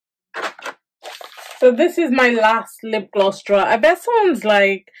 So this is my last lip gloss drawer. I bet someone's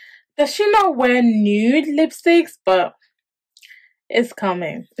like, does she not wear nude lipsticks? But it's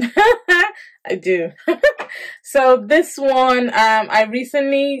coming. I do. So this one, I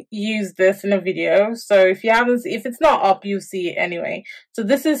recently used this in a video. So if you haven't, if it's not up, you'll see it anyway. So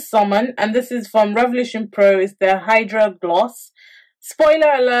this is Summon, and this is from Revolution Pro. It's the Hydra Gloss.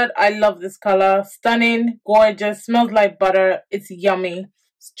 Spoiler alert, I love this color. Stunning, gorgeous, smells like butter. It's yummy.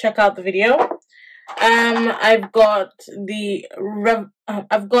 Check out the video. I've got the Revlon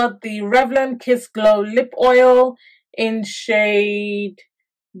Kiss Glow lip oil in shade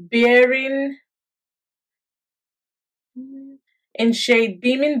Beaming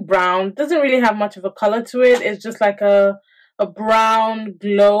Brown. Doesn't really have much of a color to it. It's just like a brown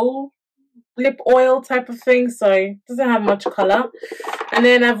glow lip oil type of thing, so it doesn't have much color. And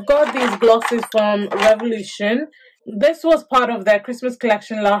then I've got these glosses from Revolution. This was part of their Christmas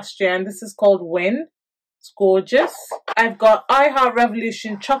collection last year, and this is called Win. It's gorgeous. I've got I Heart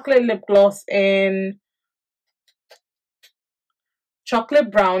Revolution chocolate lip gloss in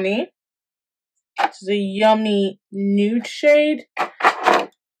chocolate brownie. It's a yummy nude shade.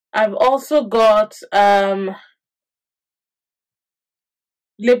 I've also got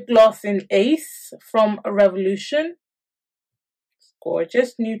lip gloss in Ace from Revolution. It's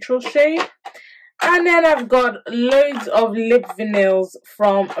gorgeous, neutral shade. And then I've got loads of lip vinyls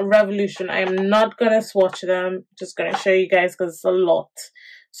from Revolution. I am not going to swatch them. Just going to show you guys because it's a lot.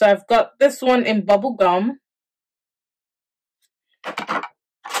 So I've got this one in Bubblegum.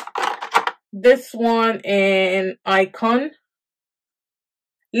 This one in Icon.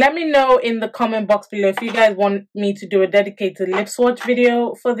 Let me know in the comment box below if you guys want me to do a dedicated lip swatch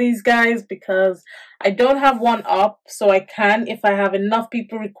video for these guys, because I don't have one up, so I can if I have enough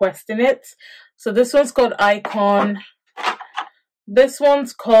people requesting it. So this one's called Icon. This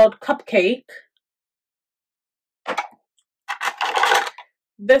one's called Cupcake.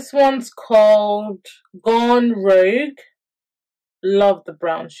 This one's called Gone Rogue. Love the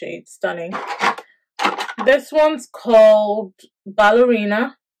brown shade, stunning. This one's called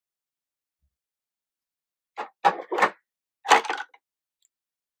Ballerina.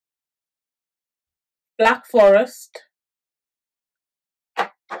 Black Forest.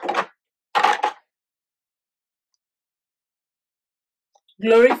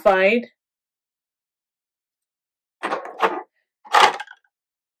 Glorified.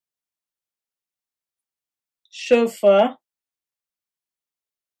 Chauffeur.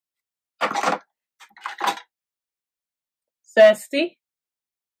 Thirsty.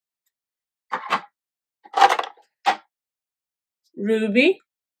 Ruby.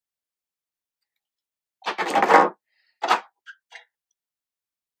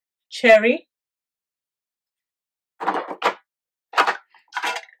 Cherry.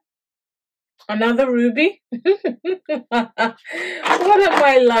 Another ruby. What am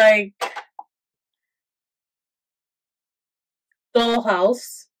I like?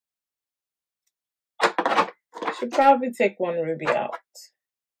 Dollhouse. Should probably take one ruby out.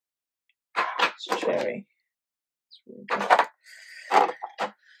 It's cherry. It's ruby.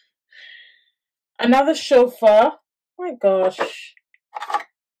 Another chauffeur. Oh my gosh.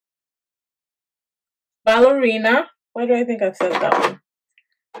 Ballerina. Why do I think I've said that one?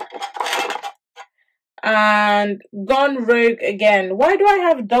 And Gone Rogue again. Why do I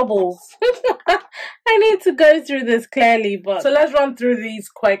have doubles? I need to go through this clearly, but so let's run through these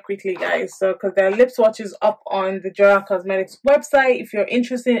quite quickly, guys. So because there are lip swatches up on the Jura Cosmetics website if you're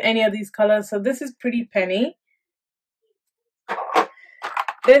interested in any of these colors. So this is Pretty Penny.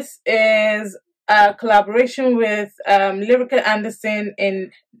 This is a collaboration with Lyrica Anderson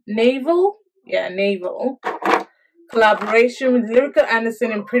in Navel. Yeah, Navel. Collaboration with Lyrica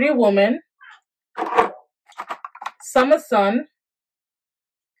Anderson in Pretty Woman. Summer Sun.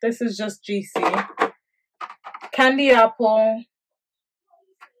 This is just GC. Candy Apple.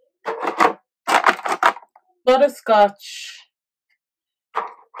 Butterscotch.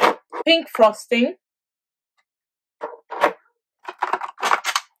 Pink Frosting.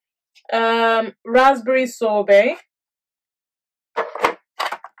 Raspberry Sorbet.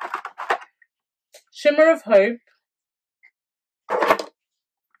 Shimmer of Hope.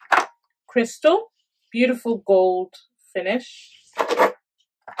 Crystal. Beautiful gold finish.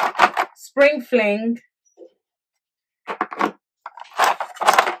 Spring Fling.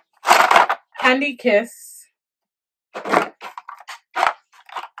 Candy Kiss.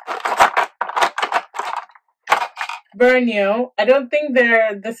 Bernio. I don't think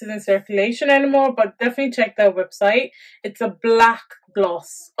this is in circulation anymore, but definitely check their website. It's a black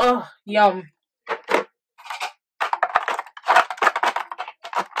gloss. Oh, yum.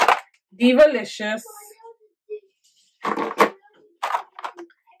 Divalicious,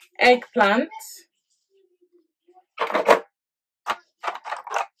 Eggplant.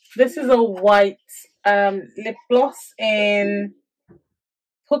 This is a white lip gloss in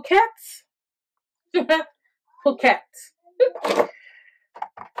Phuket. Phuket.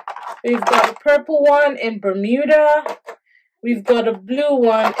 We've got a purple one in Bermuda. We've got a blue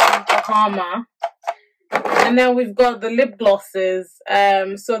one in Bahama. And then we've got the lip glosses.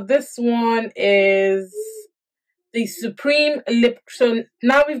 So this one is the Supreme Lip. So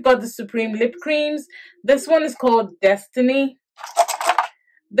now we've got the Supreme Lip Creams. This one is called Destiny.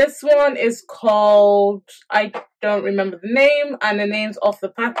 This one is called, I don't remember the name, and the name's off the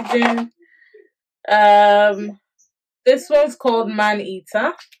packaging. This one's called Man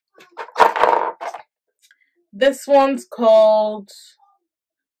Eater. This one's called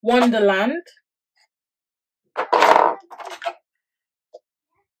Wonderland.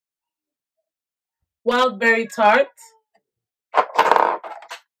 Wild Berry Tart.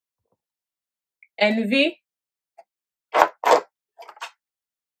 Envy.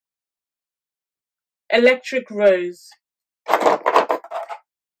 Electric Rose.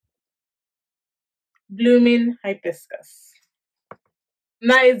 Blooming Hibiscus. And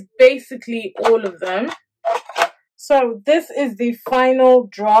that is basically all of them. So this is the final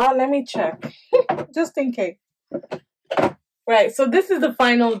draw. Let me check. Just in case. Right, so this is the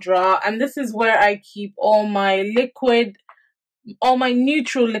final draw, and this is where I keep all my neutral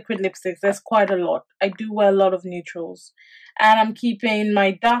liquid lipsticks. There's quite a lot. I do wear a lot of neutrals. And I'm keeping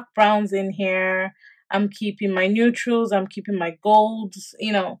my dark browns in here. I'm keeping my neutrals. I'm keeping my golds,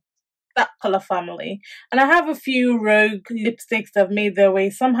 you know, that color family. And I have a few rogue lipsticks that have made their way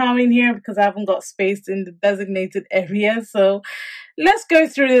somehow in here because I haven't got space in the designated area. So let's go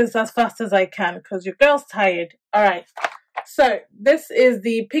through this as fast as I can because your girl's tired. All right. So this is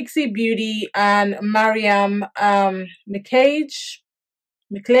the Pixie Beauty and Mariam Medeaij,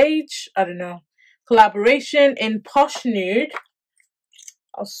 I don't know, collaboration in Posh Nude.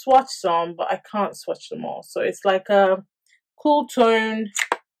 I'll swatch some, but I can't swatch them all. So it's like a cool tone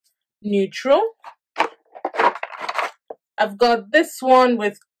neutral. I've got this one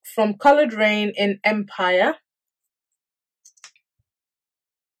from Colored Raine in Empire.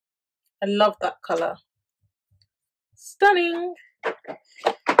 I love that color. Stunning.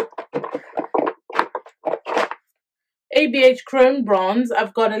 ABH Chrome Bronze.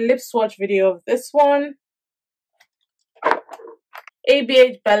 I've got a lip swatch video of this one.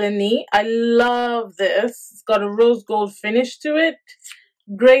 ABH Bellini. I love this. It's got a rose gold finish to it.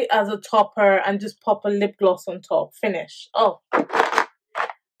 Great as a topper and just pop a lip gloss on top. Finish. Oh.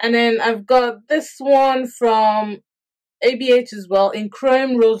 And then I've got this one from ABH as well in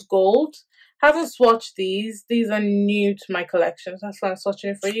Chrome Rose Gold. Haven't swatched these. These are new to my collection. So that's why I'm swatching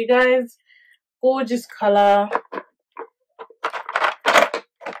it for you guys. Gorgeous color.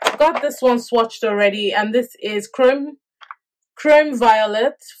 Got this one swatched already, and this is Chrome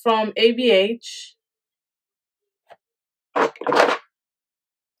Violet from ABH.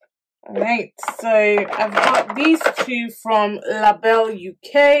 Alright, so I've got these two from Label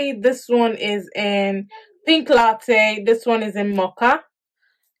UK. This one is in Pink Latte. This one is in Mocha.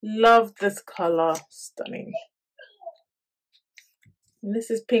 Love this color. Stunning. And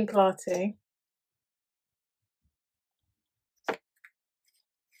this is Pink Latte.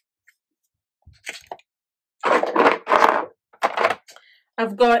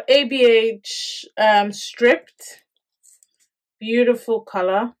 I've got ABH Stripped. Beautiful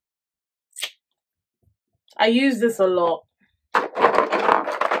color. I use this a lot.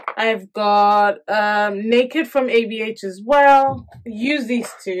 I've got Naked from ABH as well. Use these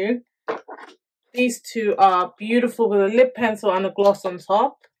two. These two are beautiful with a lip pencil and a gloss on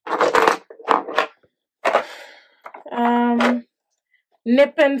top.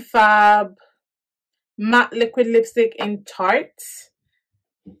 Nip and Fab matte liquid lipstick in Tart.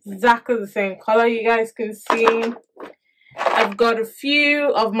 Exactly the same color, you guys can see. I've got a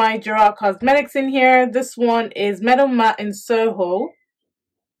few of my Gerard Cosmetics in here. This one is Metal Matte in Soho.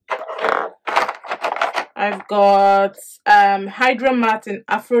 I've got Hydra Matte in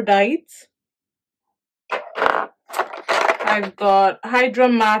Aphrodite. I've got Hydra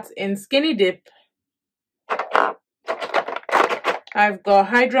Matte in Skinny Dip. I've got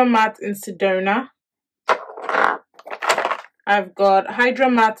Hydra Matte in Sedona. I've got Hydra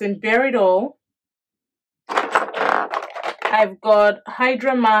Matte in Bare It All. I've got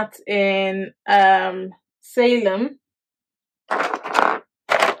Hydra Matte in Salem.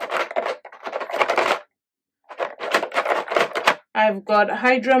 I've got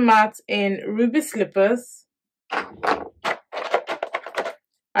Hydra Matte in Ruby Slippers.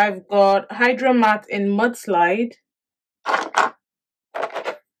 I've got Hydra Matte in Mudslide.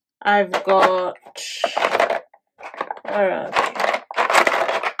 I've got, where are they?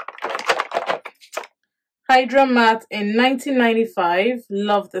 Hydra Matte in 1995.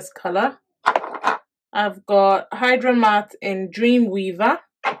 Love this color. I've got Hydra Matte in Dreamweaver.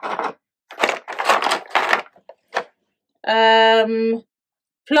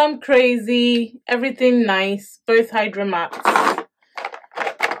 Plum Crazy, Everything Nice, both Hydra Mattes.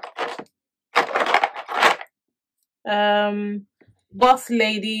 Boss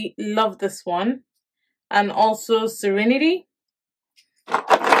Lady, love this one. And also Serenity.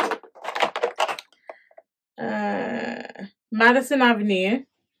 Madison Avenue.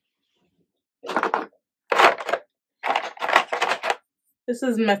 This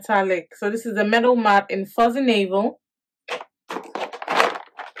is metallic. So this is a metal matte in Fuzzy Navel.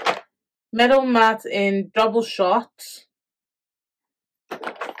 Metal matte in Double Shot.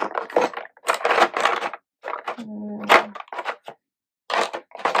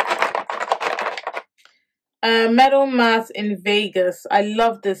 Metal matte in Vegas. I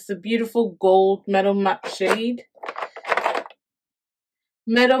love this. A beautiful gold metal matte shade.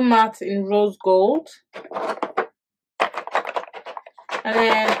 Metal matte in Rose Gold. And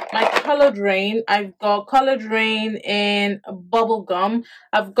then my colored Raine. I've got colored Raine in Bubblegum.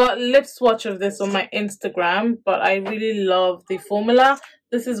 I've got lip swatch of this on my Instagram, but I really love the formula.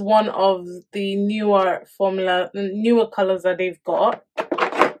 This is one of the newer colors that they've got.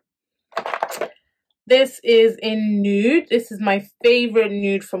 This is in Nude. This is my favorite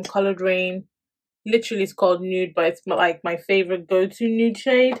nude from Colored Raine. Literally, it's called Nude, but it's like my favorite go-to nude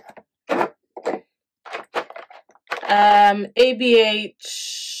shade.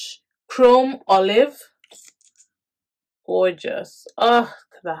 ABH Chrome Olive. Gorgeous. Oh,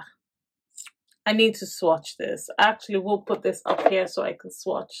 look at that. I need to swatch this. Actually, we'll put this up here so I can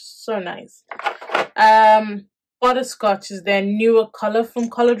swatch. So nice. Butterscotch is their newer color from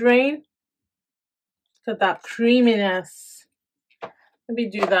Colored Raine. Look at that creaminess. Maybe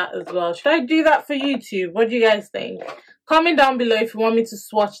do that as well. Should I do that for YouTube? What do you guys think? Comment down below if you want me to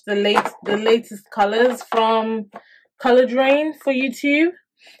swatch the latest colors from Colored Raine for YouTube.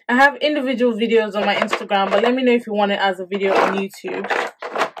 I have individual videos on my Instagram, but let me know if you want it as a video on YouTube.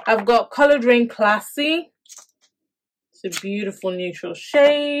 I've got Colored Raine Classy. It's a beautiful neutral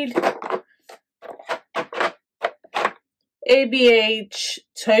shade. ABH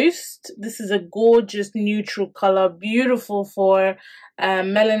Toast. This is a gorgeous neutral color, beautiful for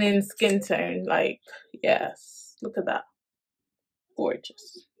melanin skin tone. Like, yes, look at that.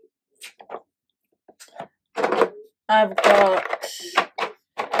 Gorgeous. I've got,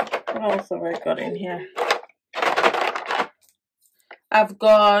 what else have I got in here? I've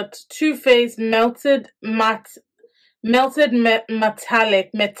got Too Faced Metallic.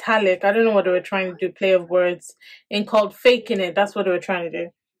 I don't know what they were trying to do, play of words, in called Faking It. That's what they were trying to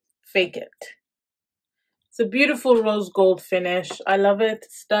do. Fake it. It's a beautiful rose gold finish. I love it.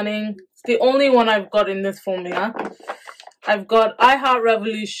 Stunning. It's the only one I've got in this formula. I've got I Heart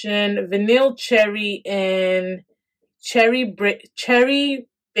Revolution Vanilla Cherry in Cherry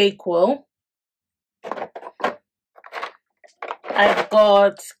Bakewell. I've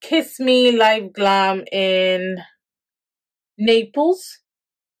got Kiss Me Live Glam in Naples.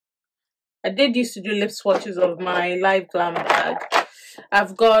 I did used to do lip swatches of my Live Glam bag.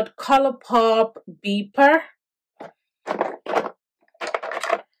 I've got Colourpop Beeper.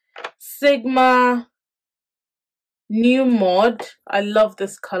 Sigma New Mod. I love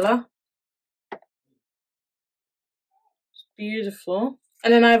this color. It's beautiful.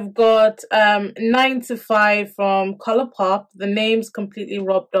 And then I've got 9 to 5 from Colourpop. The name's completely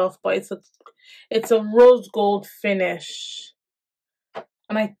rubbed off, but it's a rose gold finish.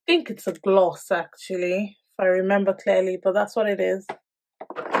 And I think it's a gloss, actually, if I remember clearly, but that's what it is.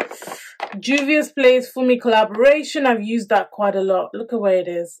 Juvia's Place Fumi collaboration. I've used that quite a lot. Look at where it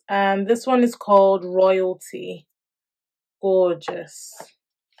is. And this one is called Royalty. Gorgeous.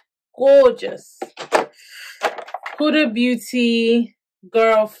 Gorgeous. Huda Beauty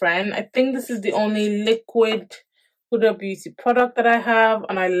Girlfriend. I think this is the only liquid Huda Beauty product that I have,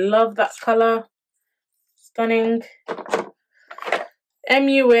 and I love that color. Stunning.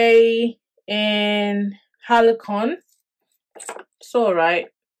 MUA in Halicon. It's alright.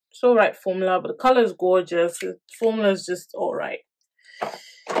 It's alright formula, but the color is gorgeous. The formula is just alright.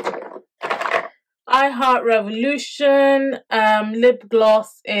 I Heart Revolution lip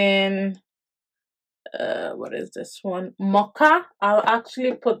gloss in what is this one? Mocha. I'll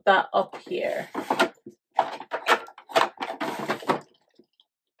actually put that up here.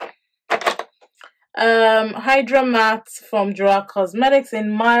 Hydra Matte from Gerard Cosmetics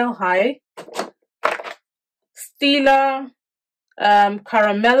in Mile High. Stila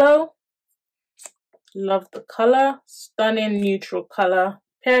Caramello. Love the color. Stunning neutral color.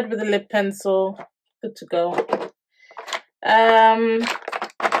 Paired with a lip pencil. Good to go.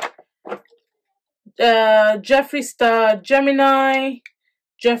 Jeffree Star Gemini.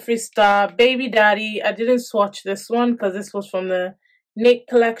 Jeffree Star Baby Daddy. I didn't swatch this one because this was from the Nick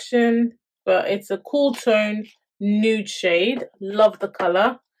collection. But it's a cool tone nude shade. Love the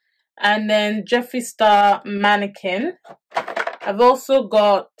color. And then Jeffree Star Mannequin. I've also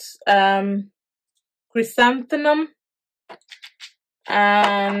got Chrysanthemum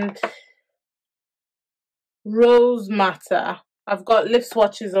and Rose Matter. I've got lip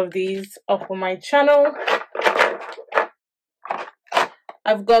swatches of these up on my channel.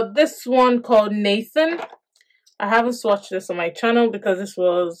 I've got this one called Nathan. I haven't swatched this on my channel because this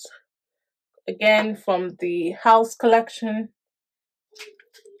was, again, from the House collection.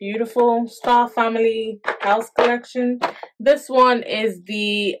 Beautiful Star Family House collection. This one is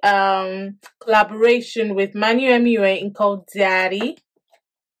the collaboration with Manu MUA and called Daddy.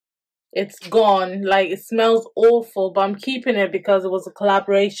 It's gone. Like, it smells awful, but I'm keeping it because it was a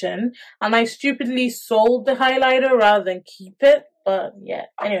collaboration. And I stupidly sold the highlighter rather than keep it. But yeah,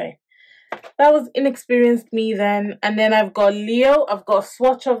 anyway. That was inexperienced me then. And then I've got Leo. I've got a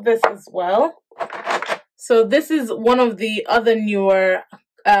swatch of this as well. So this is one of the other newer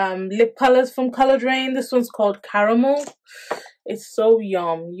lip colors from Colored Raine. This one's called Caramel. It's so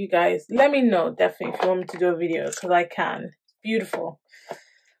yum. You guys, let me know definitely if you want me to do a video because I can. It's beautiful.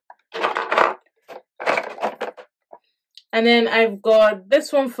 And then I've got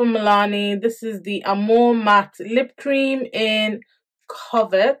this one from Milani. This is the Amore Matte Lip Cream in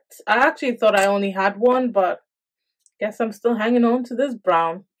Covet. I actually thought I only had one, but guess I'm still hanging on to this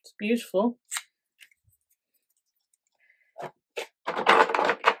brown. It's beautiful.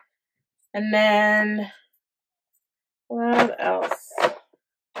 And then, what else?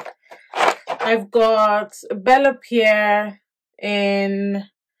 I've got Bella Pierre in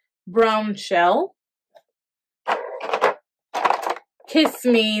Brown Shell. Kiss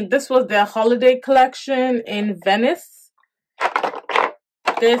Me. This was their holiday collection in Venice.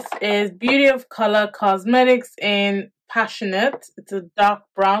 This is Beauty of Color Cosmetics in Passionate. It's a dark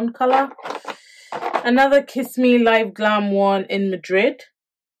brown color. Another Kiss Me Live Glam one in Madrid.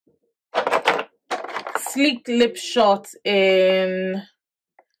 Sleek Lip Shot in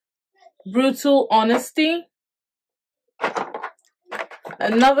Brutal Honesty.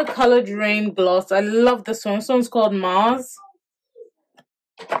 Another Colored Raine gloss. I love this one. This one's called Mars.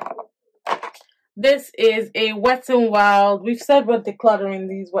 This is a Wet n Wild. We've said we're decluttering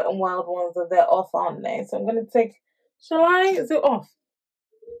these Wet n Wild ones that they're off, aren't they? So I'm going to take... Shall I? Is it off?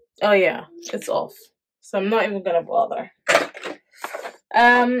 Oh yeah, it's off. So I'm not even going to bother.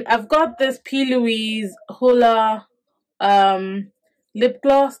 I've got this P. Louise Hula lip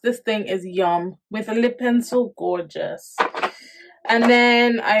gloss. This thing is yum. With a lip pencil, gorgeous. And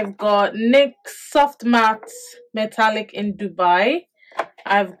then I've got NYX Soft Matte Metallic in Dubai.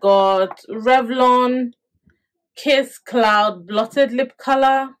 I've got Revlon Kiss Cloud Blotted Lip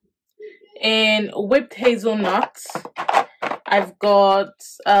Color in Whipped Hazelnut. I've got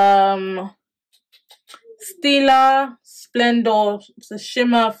Stila Splendor, it's a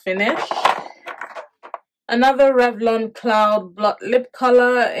shimmer finish. Another Revlon Cloud Blot Lip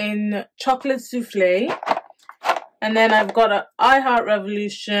Color in Chocolate Souffle. And then I've got an I Heart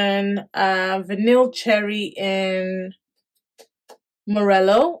Revolution Vanille Cherry in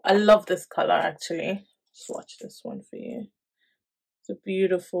Morello. I love this color actually. Swatch this one for you. It's a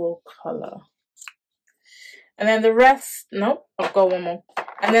beautiful color. And then the rest, nope, I've got one more.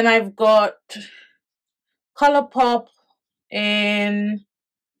 And then I've got Colourpop in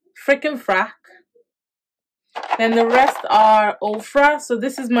Frickin' Frack. Then the rest are Ofra. So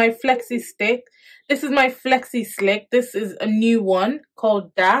this is my Flexi Stick. This is my Flexi Slick. This is a new one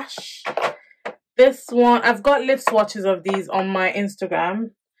called Dash. This one, I've got lip swatches of these on my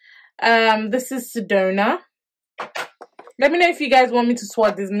Instagram. This is Sedona. Let me know if you guys want me to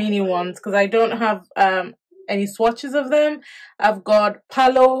swatch these mini ones because I don't have any swatches of them. I've got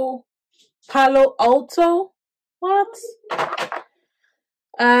Palo Alto. What?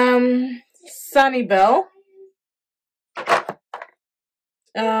 Sunnyvale.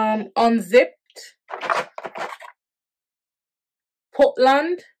 Unzipped.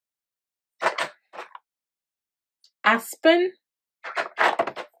 Portland. Aspen.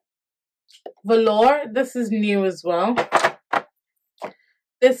 Velour. This is new as well.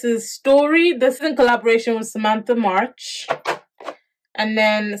 This is Story. This is in collaboration with Samantha March. And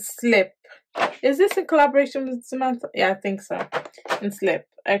then Slip. Is this in collaboration with Samantha? Yeah, I think so. And Slip.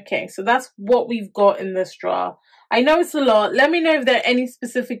 Okay, so that's what we've got in this drawer. I know it's a lot. Let me know if there are any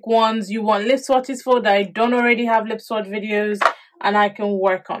specific ones you want lip swatches for that I don't already have lip swatch videos, and I can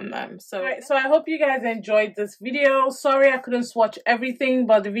work on them. So I hope you guys enjoyed this video. Sorry I couldn't swatch everything,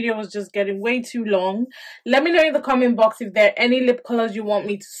 but the video was just getting way too long. Let me know in the comment box if there are any lip colors you want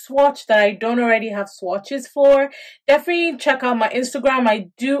me to swatch that I don't already have swatches for. Definitely check out my Instagram. I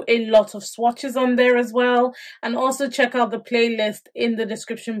do a lot of swatches on there as well. And also check out the playlist in the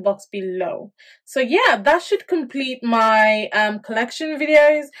description box below. So yeah, that should complete my collection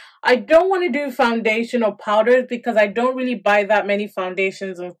videos. I don't want to do foundation or powders because I don't really buy that many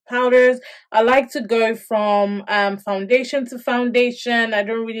foundations and powders. I like to go from foundation to foundation. I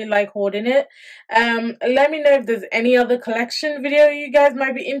don't really like holding it. Let me know if there's any other collection video you guys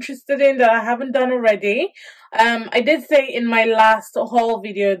might be interested in that I haven't done already. I did say in my last haul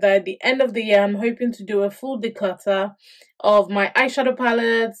video that at the end of the year I'm hoping to do a full declutter of my eyeshadow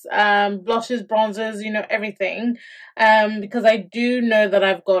palettes, blushes, bronzers, you know, everything, because I do know that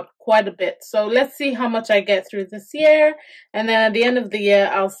I've got quite a bit. So let's see how much I get through this year, and then at the end of the year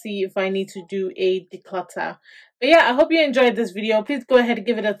I'll see if I need to do a declutter. But yeah, I hope you enjoyed this video. Please go ahead and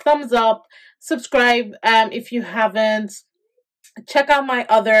give it a thumbs up, subscribe if you haven't. Check out my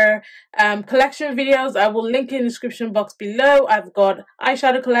other collection videos. I will link in the description box below. I've got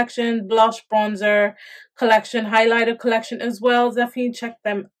eyeshadow collection, blush, bronzer collection, highlighter collection as well. Definitely check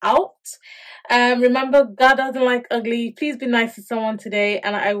them out. Remember, God doesn't like ugly. Please be nice to someone today,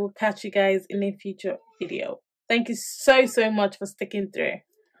 and I will catch you guys in a future video. Thank you so much for sticking through.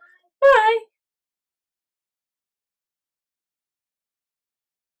 Bye.